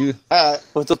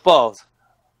 With the balls.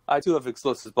 I too have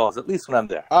explosive balls, at least when I'm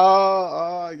there.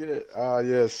 I get it.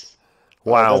 Yes.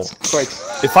 Wow. That's quite...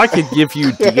 If I could give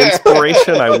you the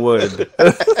inspiration, I would.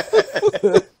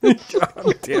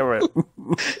 God damn it.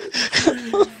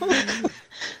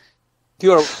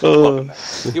 You are welcome.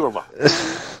 You are welcome.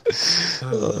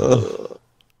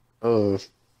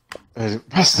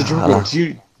 Master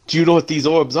Drogo, do you know what these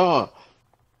orbs are?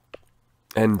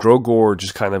 And Drogor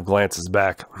just kind of glances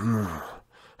back.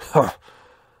 Huh.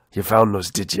 You found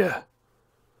those, did you?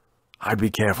 I'd be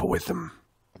careful with them.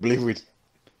 I believe we...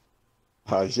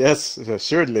 yes,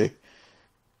 assuredly.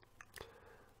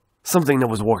 Something that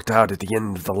was worked out at the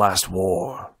end of the last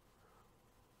war.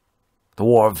 The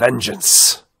War of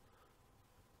Vengeance.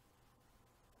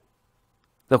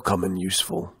 They'll come in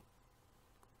useful.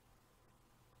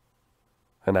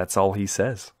 And that's all he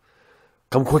says.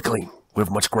 Come quickly. We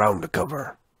have much ground to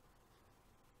cover.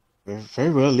 Very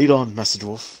well. Lead on, Master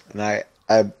Dwarf. And I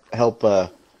help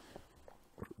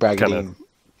Bragadine. Kind of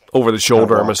over the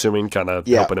shoulder, I'm assuming, kind of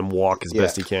helping him walk as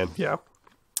best he can. Yeah.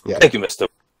 Thank you, Mr.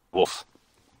 Wolf.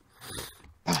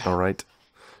 All right.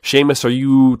 Seamus, are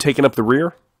you taking up the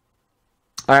rear?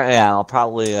 All right, yeah, I'll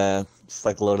probably just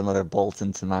like load another bolt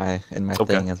into my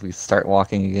thing as we start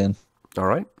walking again. All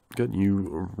right, good.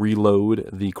 You reload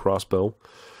the crossbow.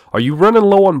 Are you running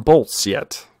low on bolts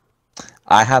yet?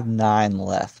 I have 9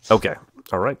 left. Okay.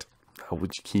 All right. How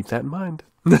would you keep that in mind?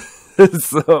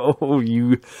 So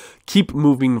you keep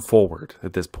moving forward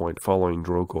at this point, following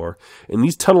Drogor. And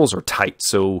these tunnels are tight,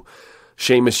 so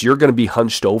Seamus, you're going to be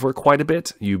hunched over quite a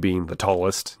bit, you being the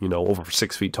tallest, over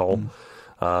 6 feet tall.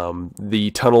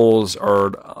 The tunnels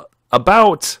are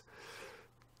about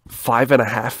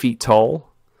 5.5 feet tall.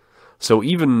 So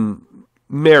even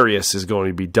Marius is going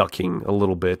to be ducking a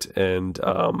little bit, and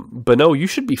but no, you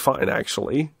should be fine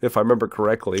actually, if I remember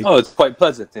correctly. Oh, it's quite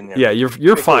pleasant in here. Yeah,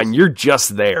 you're fine. Close. You're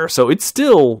just there, so it's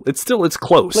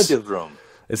close. Plenty of room.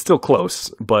 It's still close,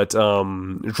 but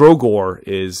Drogor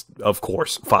is of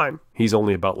course fine. He's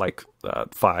only about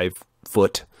 5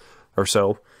 foot or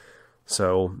so.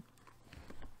 So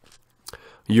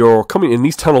you're coming, and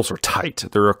these tunnels are tight.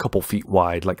 They're a couple feet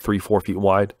wide, 3-4 feet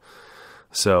wide.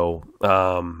 So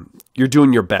you're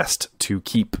doing your best to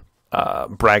keep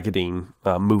Bragadine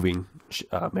moving,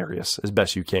 Marius, as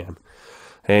best you can.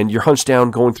 And you're hunched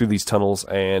down going through these tunnels,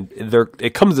 and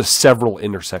it comes to several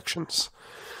intersections.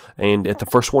 And at the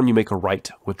first one, you make a right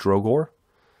with Drogor.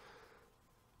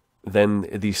 Then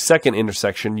the second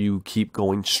intersection, you keep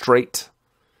going straight.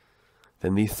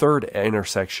 Then the third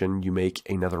intersection, you make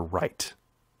another right.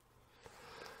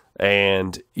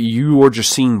 And you are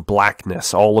just seeing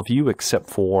blackness, all of you, except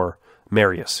for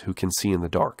Marius, who can see in the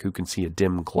dark, who can see a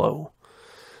dim glow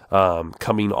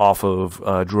coming off of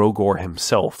Drogor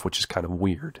himself, which is kind of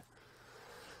weird.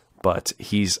 But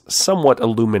he's somewhat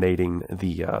illuminating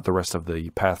the rest of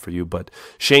the path for you. But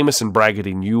Seamus and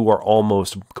Bragadine, you are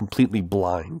almost completely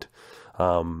blind,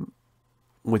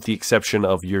 with the exception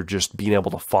of you're just being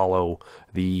able to follow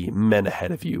the men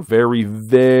ahead of you. Very,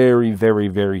 very, very,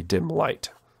 very dim light,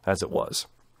 as it was.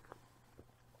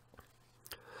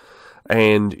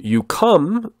 And you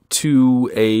come to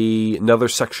another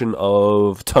section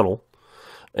of tunnel,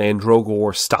 and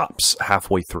Drogor stops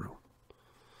halfway through.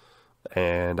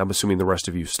 And I'm assuming the rest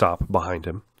of you stop behind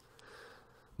him.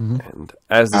 Mm-hmm. And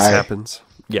as this happens...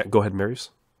 Yeah, go ahead,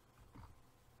 Marius.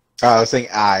 I was saying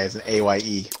I as an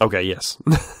A-Y-E. Okay, yes.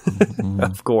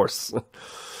 Of course.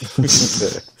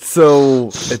 So,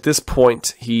 at this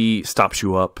point, he stops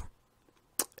you up.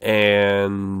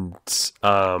 And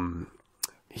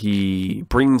he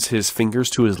brings his fingers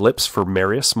to his lips for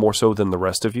Marius, more so than the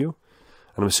rest of you.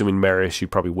 And I'm assuming Marius, you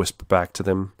probably whisper back to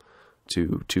them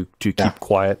to keep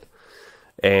quiet.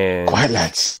 And quiet,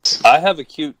 lads. I have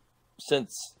acute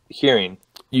sense hearing.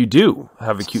 You do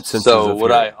have acute sense. So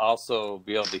would I also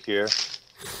be able to hear?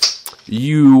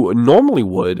 You normally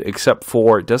would, except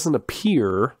for it doesn't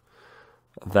appear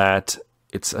that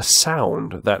it's a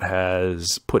sound that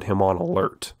has put him on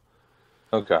alert.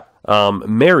 Okay.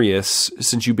 Marius,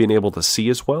 since you've been able to see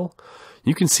as well,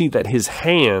 you can see that his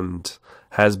hand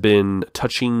has been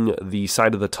touching the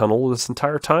side of the tunnel this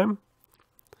entire time.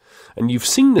 And you've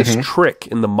seen this trick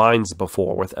in the mines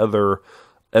before with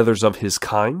others of his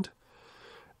kind.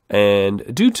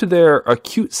 And due to their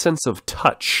acute sense of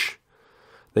touch,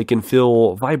 they can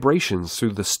feel vibrations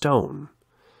through the stone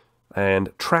and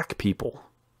track people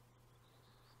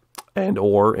and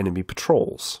or enemy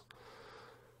patrols.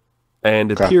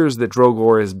 And it appears that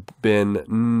Drogor has been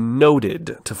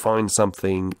noted to find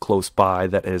something close by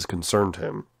that has concerned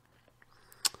him.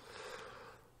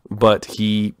 But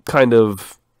he kind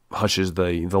of hushes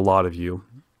the lot of you.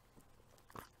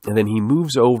 And then he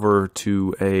moves over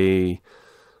to a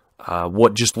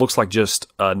what just looks like just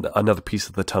another piece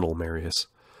of the tunnel, Marius.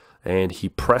 And he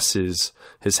presses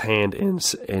his hand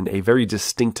in a very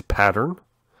distinct pattern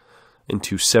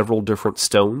into several different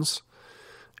stones.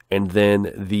 And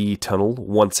then the tunnel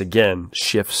once again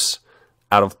shifts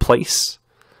out of place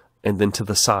and then to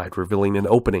the side, revealing an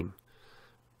opening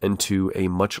into a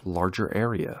much larger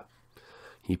area.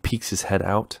 He peeks his head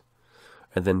out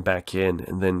and then back in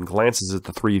and then glances at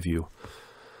the three of you.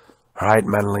 All right,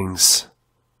 manlings,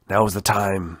 now is the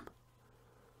time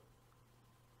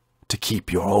to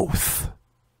keep your oath.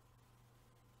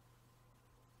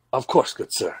 Of course, good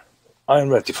sir. I am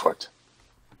ready for it.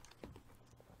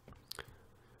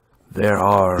 There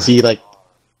are... Is he like...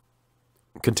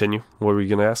 Continue. What were you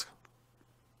going to ask?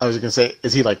 I was going to say,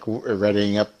 is he like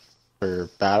readying up for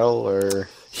battle, or...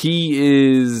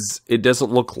 He is... It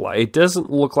doesn't look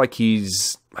like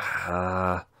he's...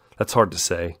 that's hard to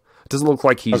say. It doesn't look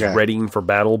like he's readying for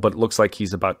battle, but it looks like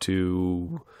he's about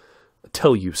to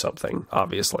tell you something,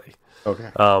 obviously.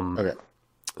 Okay.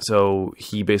 So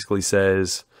he basically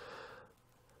says,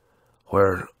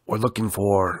 we're looking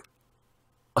for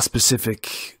a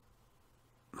specific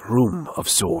room of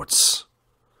sorts.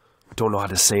 Don't know how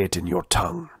to say it in your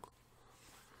tongue.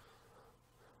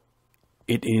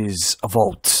 It is a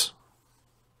vault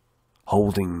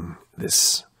holding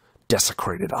this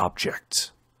desecrated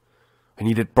object. I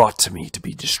need it brought to me to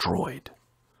be destroyed,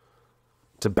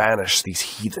 to banish these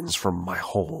heathens from my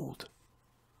hold.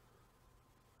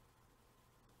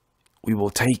 We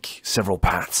will take several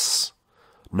paths,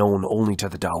 known only to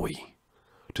the Dawi,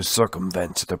 to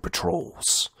circumvent their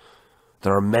patrols.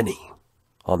 There are many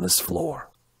on this floor.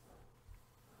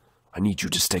 I need you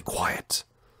to stay quiet,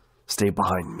 stay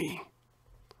behind me,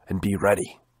 and be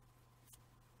ready.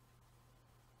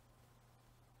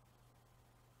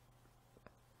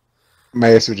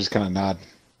 Marius would just kind of nod.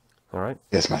 All right.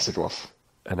 Yes, Master Dwarf.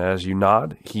 And as you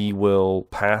nod, he will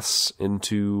pass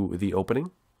into the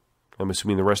opening. I'm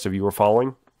assuming the rest of you are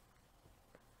following.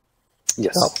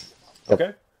 Yes. Oh.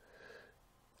 Okay.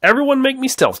 Everyone make me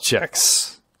stealth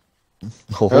checks.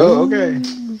 Oh, okay.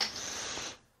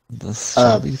 This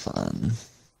shall be fun.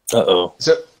 Uh-oh.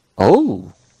 So,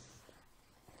 Oh.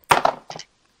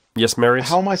 Yes, Marius?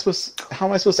 how am I supposed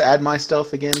to add my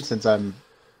stealth again, since I'm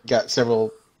got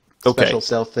several special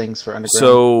stealth things for underground?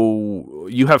 So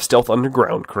you have stealth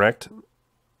underground, correct?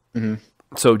 Mm-hmm.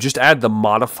 So just add the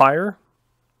modifier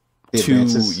The to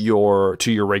advances? your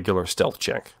regular stealth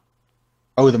check.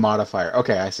 Oh, the modifier.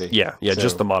 Okay, I see. Yeah, So-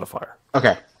 just the modifier.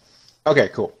 Okay. Okay,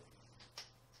 cool.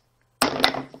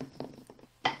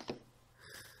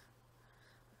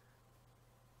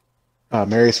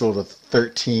 Marius rolled a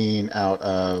 13 out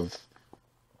of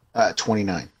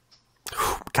 29.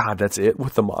 God, that's it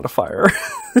with the modifier.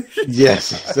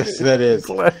 Yes, that is.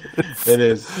 It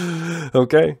is.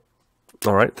 Okay.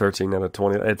 All right, 13 out of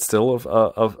 20. It's still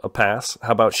a pass.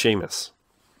 How about Seamus?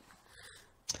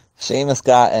 Seamus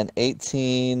got an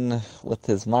 18 with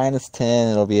his minus 10.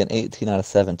 It'll be an 18 out of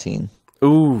 17.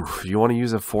 Ooh, you want to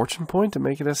use a fortune point to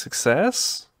make it a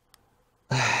success?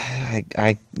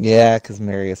 Yeah, because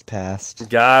Marius passed.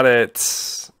 Got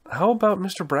it. How about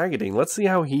Mr. Braggadine? Let's see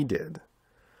how he did.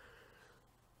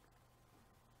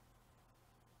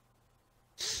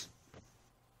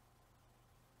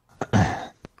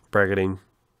 Braggadine.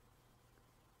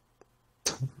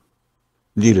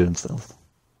 Muted himself.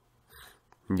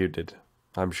 You did,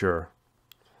 I'm sure.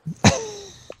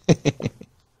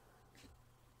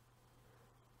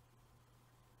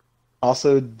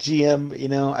 Also,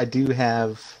 GM, I do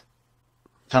have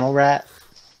Tunnel Rat,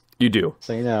 You do.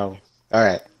 so All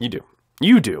right. You do.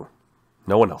 You do.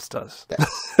 No one else does.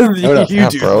 one else. You Yeah,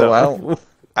 do, bro. though.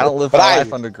 I don't live But my I-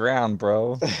 life underground,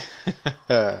 bro.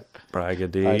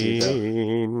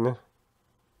 Braggadine.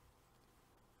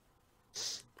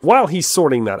 While he's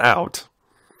sorting that out,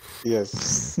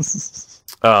 Yes.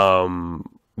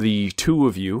 the two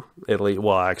of you,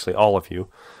 actually all of you,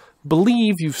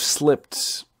 believe you've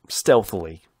slipped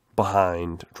stealthily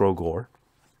behind Drogor.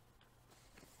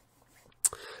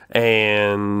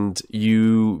 And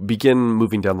you begin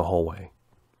moving down the hallway.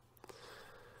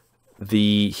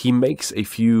 he makes a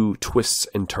few twists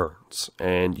and turns,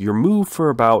 and you're moved for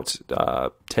about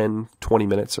 10, 20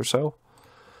 minutes or so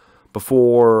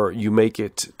before you make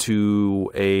it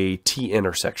to a T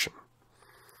intersection.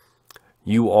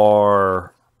 You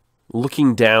are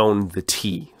looking down the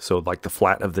T, so like the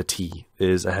flat of the T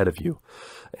is ahead of you.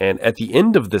 And at the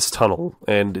end of this tunnel,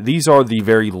 and these are the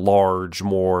very large,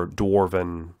 more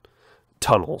dwarven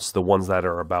tunnels, the ones that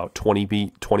are about 20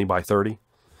 by 30.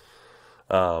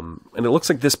 And it looks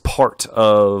like this part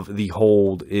of the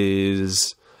hold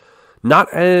is not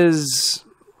as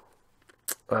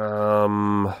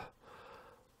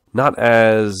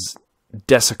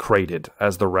desecrated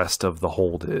as the rest of the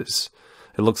hold is.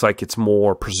 It looks like it's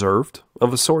more preserved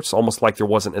of a sorts, almost like there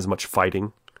wasn't as much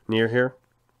fighting near here.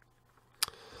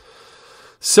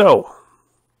 So,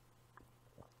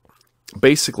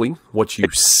 basically, what you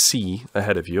see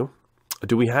ahead of you,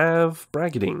 do we have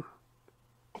Braggadine?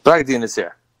 Braggadine is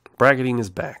here. Braggadine is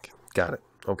back. Got it.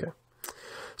 Okay.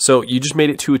 So, you just made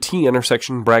it to a T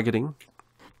intersection, Braggadine.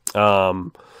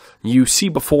 You see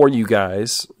before you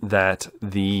guys that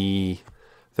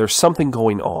there's something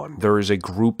going on. There is a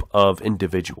group of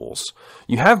individuals.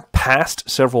 You have passed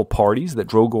several parties that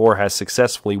Drogor has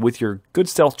successfully, with your good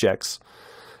stealth checks,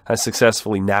 has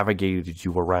successfully navigated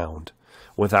you around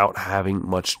without having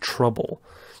much trouble.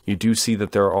 You do see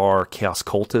that there are Chaos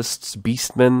Cultists,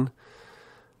 Beastmen,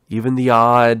 even the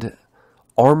odd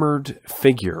armored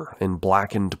figure in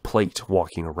blackened plate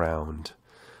walking around.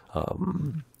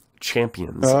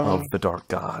 Champions of the Dark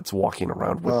Gods walking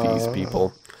around with these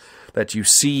people that you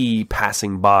see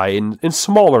passing by in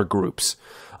smaller groups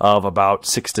of about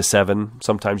 6 to 7.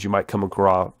 Sometimes you might come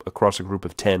across a group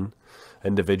of 10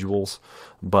 individuals,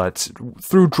 but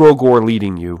through Drogor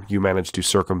leading you, you manage to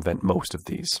circumvent most of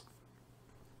these.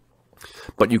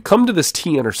 But you come to this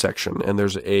T intersection, and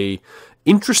there's a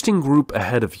interesting group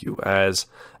ahead of you, as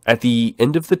at the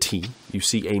end of the T, you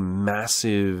see a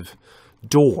massive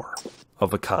door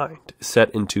of a kind set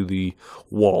into the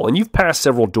wall. And you've passed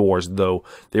several doors, though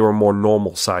they were more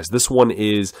normal size. This one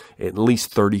is at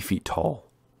least 30 feet tall,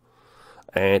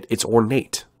 and it's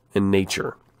ornate in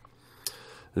nature.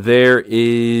 There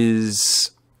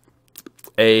is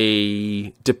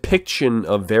a depiction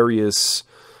of various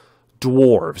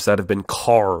dwarves that have been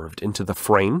carved into the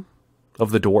frame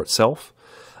of the door itself.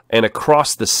 And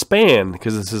across the span,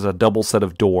 because this is a double set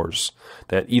of doors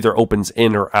that either opens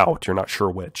in or out, you're not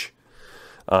sure which.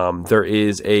 There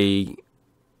is even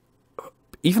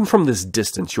from this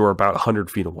distance, you're about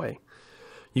 100 feet away.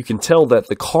 You can tell that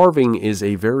the carving is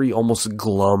a very almost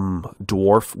glum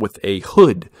dwarf with a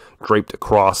hood draped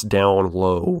across down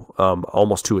low,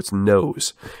 almost to its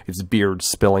nose. Its beard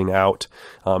spilling out,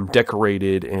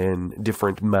 decorated in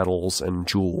different metals and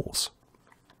jewels.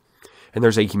 And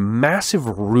there's a massive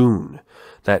rune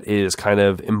that is kind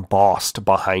of embossed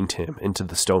behind him into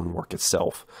the stonework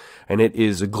itself. And it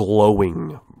is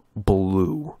glowing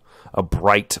blue, a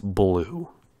bright blue.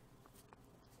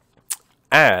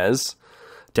 As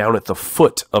down at the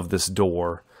foot of this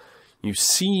door, you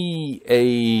see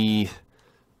a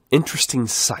interesting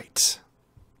sight.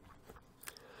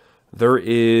 There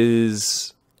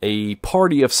is a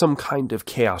party of some kind of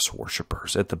chaos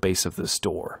worshippers at the base of this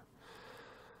door.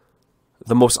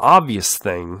 The most obvious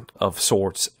thing of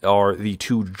sorts are the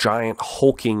two giant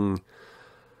hulking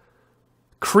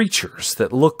creatures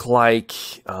that look like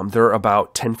they're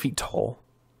about 10 feet tall.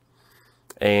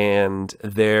 And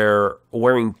they're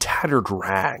wearing tattered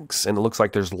rags, and it looks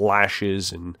like there's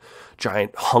lashes and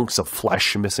giant hunks of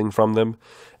flesh missing from them.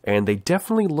 And they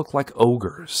definitely look like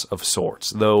ogres of sorts,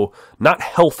 though not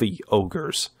healthy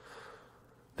ogres.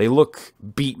 They look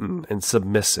beaten and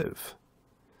submissive.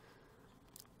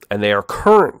 And they are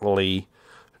currently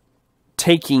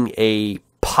taking a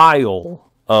pile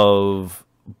of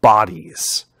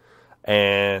bodies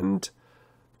and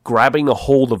grabbing a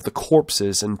hold of the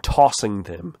corpses and tossing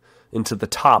them into the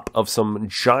top of some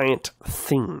giant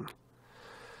thing.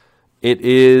 It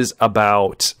is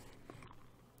about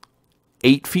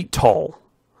 8 feet tall.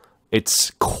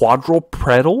 It's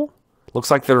quadrupedal.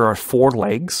 Looks like there are 4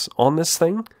 legs on this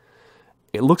thing.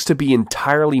 It looks to be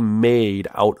entirely made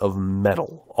out of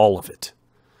metal, all of it.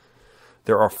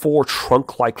 There are 4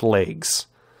 trunk-like legs,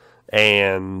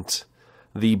 and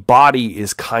the body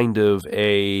is kind of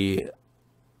a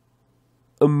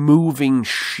moving,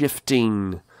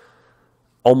 shifting,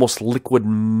 almost liquid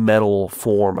metal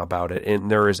form about it. And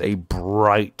there is a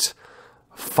bright,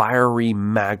 fiery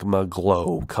magma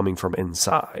glow coming from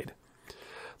inside.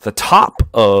 The top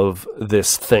of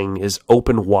this thing is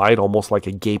open wide, almost like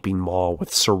a gaping maw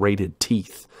with serrated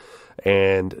teeth.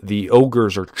 And the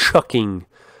ogres are chucking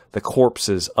the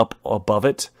corpses up above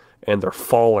it and they're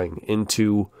falling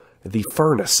into the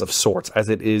furnace of sorts, as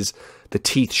it is, the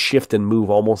teeth shift and move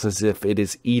almost as if it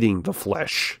is eating the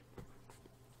flesh.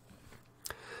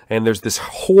 And there's this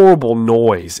horrible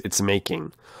noise it's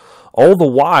making. All the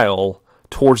while,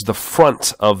 towards the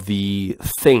front of the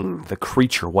thing, the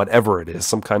creature, whatever it is,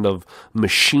 some kind of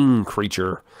machine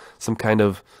creature, some kind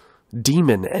of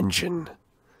demon engine,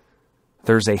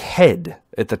 there's a head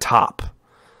at the top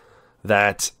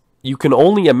that you can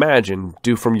only imagine,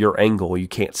 due from your angle, you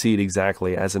can't see it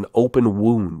exactly, as an open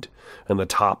wound in the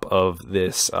top of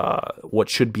this, what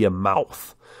should be a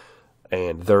mouth.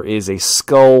 And there is a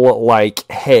skull-like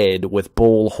head with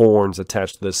bull horns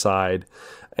attached to the side,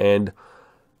 and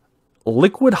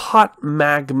liquid hot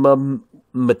magma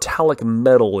metallic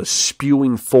metal is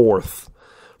spewing forth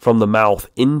from the mouth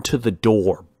into the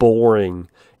door, boring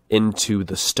into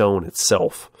the stone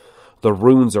itself. The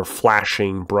runes are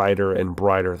flashing brighter and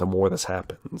brighter the more this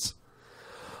happens.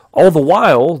 All the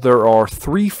while, there are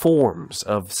 3 forms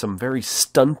of some very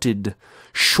stunted,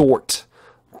 short,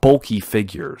 bulky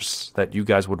figures that you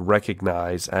guys would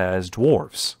recognize as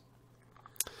dwarves.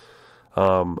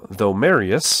 Though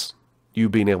Marius, you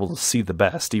being able to see the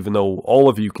best, even though all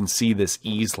of you can see this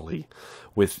easily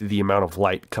with the amount of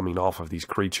light coming off of these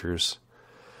creatures.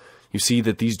 You see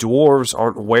that these dwarves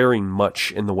aren't wearing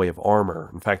much in the way of armor.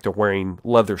 In fact, they're wearing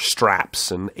leather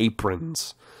straps and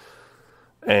aprons.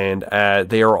 And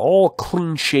they are all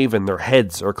clean-shaven. Their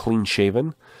heads are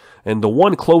clean-shaven. And the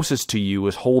one closest to you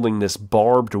is holding this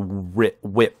barbed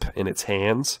whip in its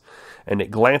hands. And it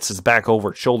glances back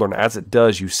over its shoulder. And as it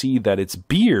does, you see that its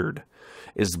beard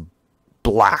is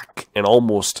black and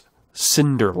almost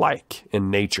cinder-like in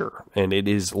nature. And it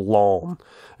is long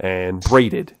and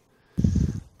braided.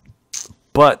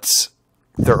 But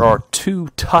there are 2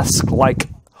 tusk-like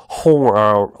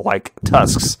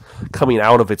tusks coming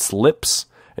out of its lips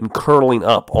and curling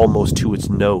up almost to its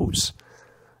nose.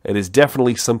 It is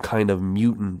definitely some kind of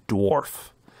mutant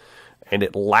dwarf, and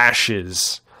it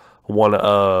lashes one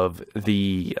of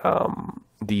the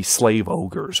slave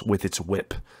ogres with its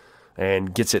whip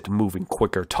and gets it moving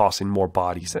quicker, tossing more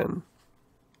bodies in.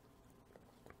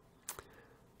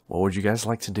 What would you guys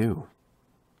like to do?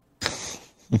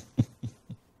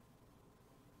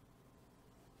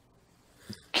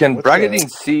 Can Bragadine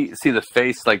see the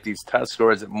face like these tusks,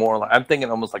 or is it more like, I'm thinking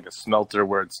almost like a smelter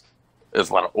where there's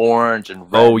a lot of orange and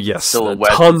red. Oh, yes.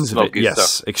 Silhouettes Tons of it.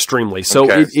 Yes, stuff. extremely. So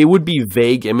Okay. it would be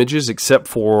vague images except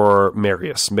for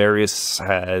Marius. Marius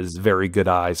has very good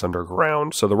eyes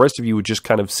underground. So the rest of you would just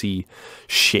kind of see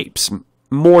shapes.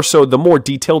 More so, the more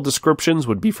detailed descriptions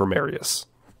would be for Marius.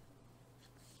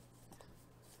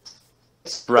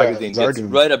 Bragadine gets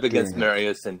right up against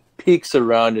Marius and peeks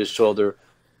around his shoulder.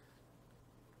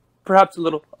 Perhaps a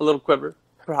little quiver.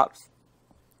 Perhaps.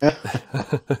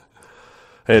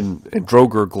 And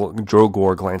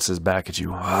Drogor glances back at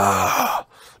you. Ah,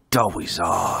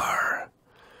 Dawizar.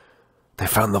 They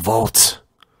found the vault.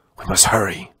 We must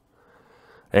hurry.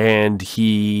 And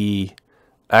he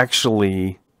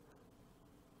actually,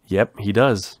 yep, he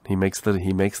does. He makes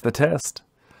the test.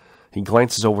 He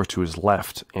glances over to his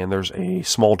left, and there's a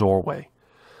small doorway.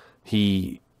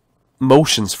 He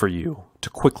motions for you to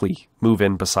quickly move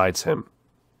in beside him.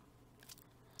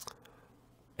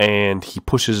 And he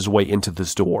pushes his way into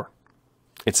this door.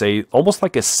 It's almost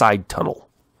like a side tunnel.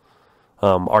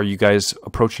 Are you guys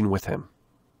approaching with him?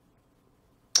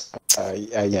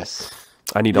 Yes.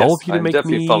 I need all of you to make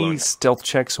me stealth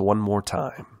checks one more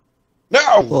time. No!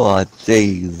 Oh,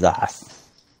 Jesus.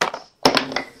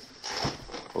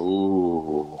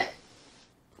 Ooh.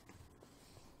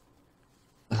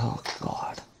 Oh,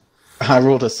 God. I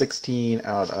rolled a 16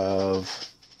 out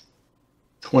of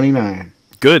 29.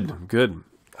 Good.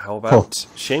 How about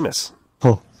Seamus?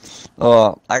 I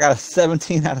got a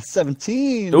 17 out of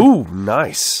 17. Ooh,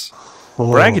 nice.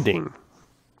 Bragadine.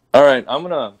 All right, I'm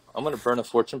gonna burn a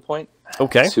fortune point.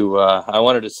 Okay. I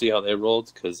wanted to see how they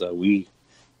rolled because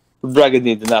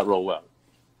Bragadine did not roll well,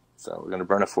 so we're gonna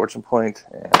burn a fortune point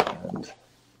and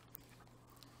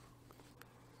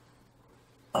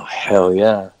oh hell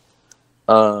yeah,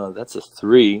 that's a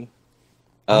 3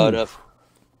 out of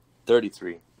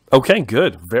 33. Okay,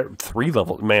 good. 3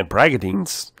 level. Man,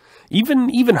 Bragadine's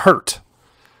even hurt.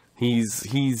 He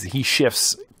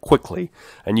shifts quickly,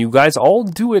 and you guys all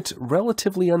do it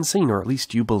relatively unseen, or at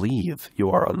least you believe you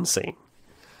are unseen.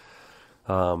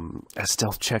 As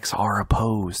stealth checks are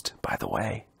opposed, by the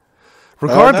way.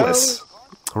 Regardless,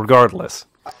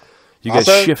 you guys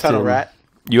Also, shift tunnel in. rat.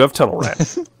 You have tunnel rat.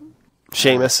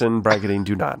 Seamus and Bragadine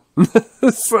do not.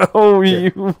 So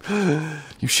you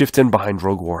shift in behind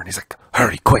Rogor, and he's like,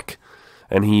 "Hurry, quick!"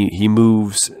 And he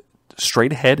moves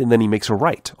straight ahead, and then he makes a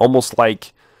right, almost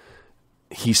like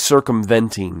he's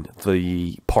circumventing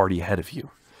the party ahead of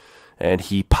you. And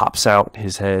he pops out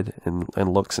his head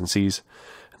and looks and sees,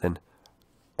 and then,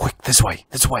 quick, this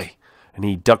way. And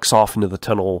he ducks off into the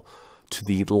tunnel to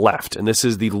the left. And this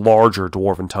is the larger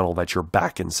dwarven tunnel that you're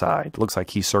back inside. Looks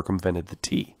like he circumvented the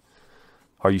T.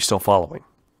 Are you still following?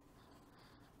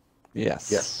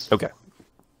 Yes. Okay.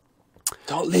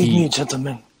 Don't leave me,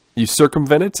 gentlemen. You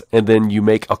circumvent it, and then you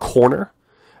make a corner.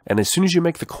 And as soon as you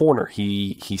make the corner,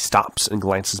 he stops and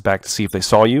glances back to see if they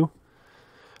saw you.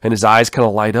 And his eyes kind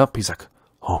of light up. He's like,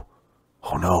 oh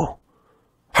no.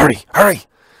 Hurry.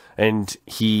 And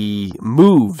he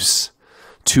moves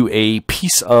to a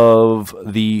piece of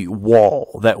the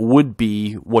wall that would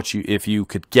be what you, if you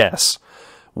could guess,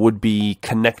 would be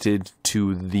connected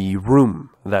to the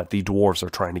room that the dwarves are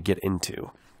trying to get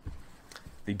into.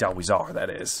 The Dawizar, that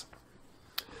is.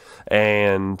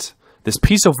 And this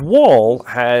piece of wall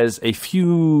has a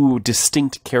few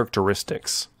distinct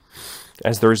characteristics,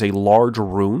 as there is a large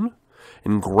rune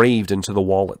engraved into the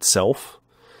wall itself.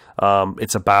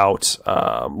 It's about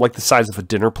like the size of a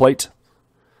dinner plate,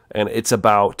 and it's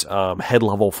about head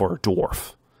level for a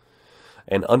dwarf.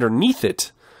 And underneath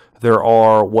it, there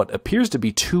are what appears to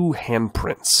be 2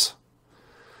 handprints.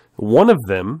 One of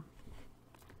them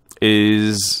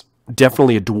is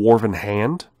definitely a dwarven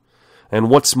hand. And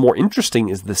what's more interesting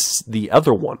is the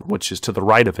other one, which is to the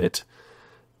right of it,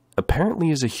 apparently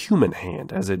is a human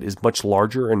hand, as it is much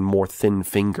larger and more thin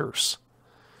fingers.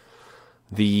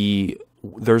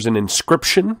 There's an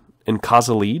inscription in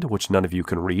Khazalid, which none of you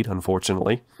can read,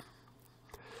 unfortunately.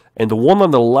 And the one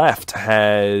on the left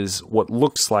has what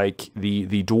looks like,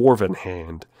 the dwarven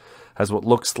hand, has what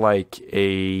looks like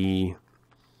a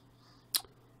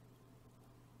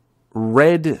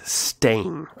red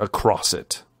stain across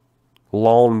it.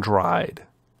 Long dried.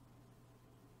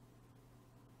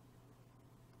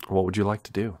 What would you like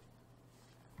to do?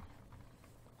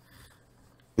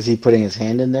 Is he putting his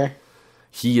hand in there?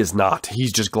 He is not.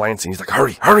 He's just glancing. He's like,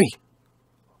 hurry!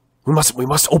 We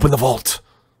must open the vault.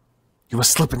 You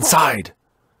must slip inside.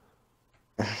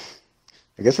 I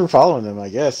guess we're following him, I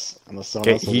guess. Unless someone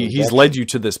else he's led you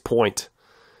to this point.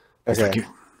 Okay. Like,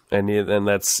 and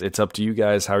it's up to you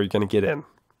guys. How are you going to get in?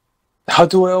 How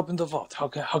do I open the vault? How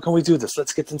can we do this?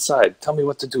 Let's get inside. Tell me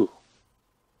what to do.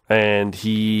 And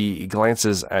he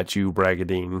glances at you,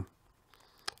 Bragadine.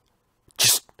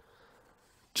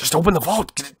 Just open the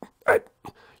vault. I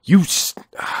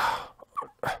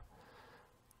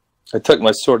took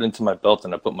my sword into my belt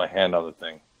and I put my hand on the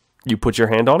thing. You put your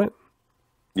hand on it?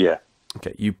 Yeah.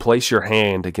 Okay, you place your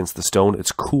hand against the stone.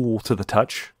 It's cool to the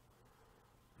touch.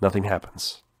 Nothing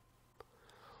happens.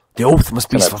 The oath must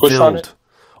be Can I push on it? fulfilled.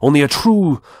 Only a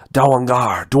true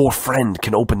Dawangar, dwarf friend,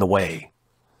 can open the way.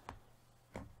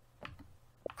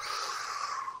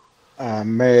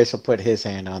 Marius will put his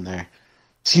hand on there.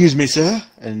 Excuse me, sir.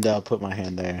 And I'll put my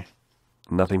hand there.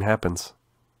 Nothing happens.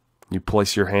 You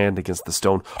place your hand against the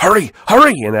stone. Hurry!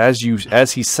 And as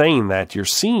he's saying that,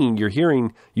 you're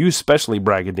hearing, you especially,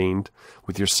 Bragadine,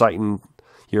 with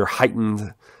your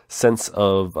heightened sense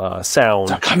of sound.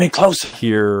 They're coming closer.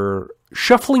 Hear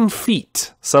shuffling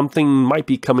feet. Something might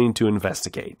be coming to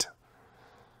investigate.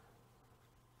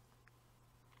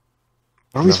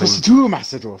 What are we supposed to do,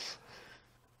 Master Dwarf?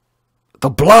 The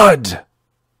blood!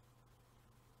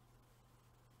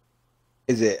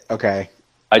 Is it? Okay.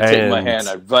 I take my And- hand,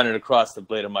 I run it across the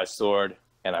blade of my sword,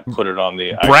 and I put it on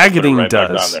the. Bragadine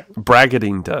does.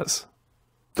 Bragadine does.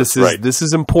 This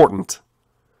is important.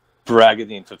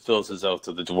 Bragadine fulfills his oath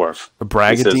to the dwarf.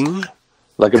 Bragadine,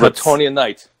 Like a cuts- Bretonian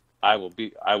knight, I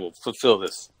will fulfill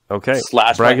this. okay.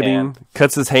 Slash my Bragadine hand.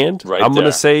 cuts his hand. Right I'm going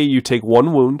there. to say you take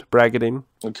 1 wound, Bragadine,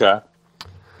 Okay.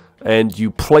 and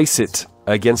you place it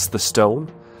against the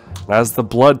stone. As the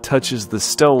blood touches the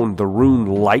stone, the rune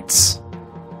lights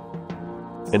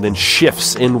and then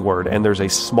shifts inward, and there's a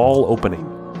small opening,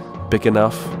 big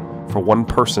enough for 1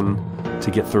 person to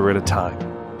get through at a time.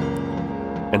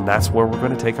 And that's where we're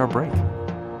going to take our break.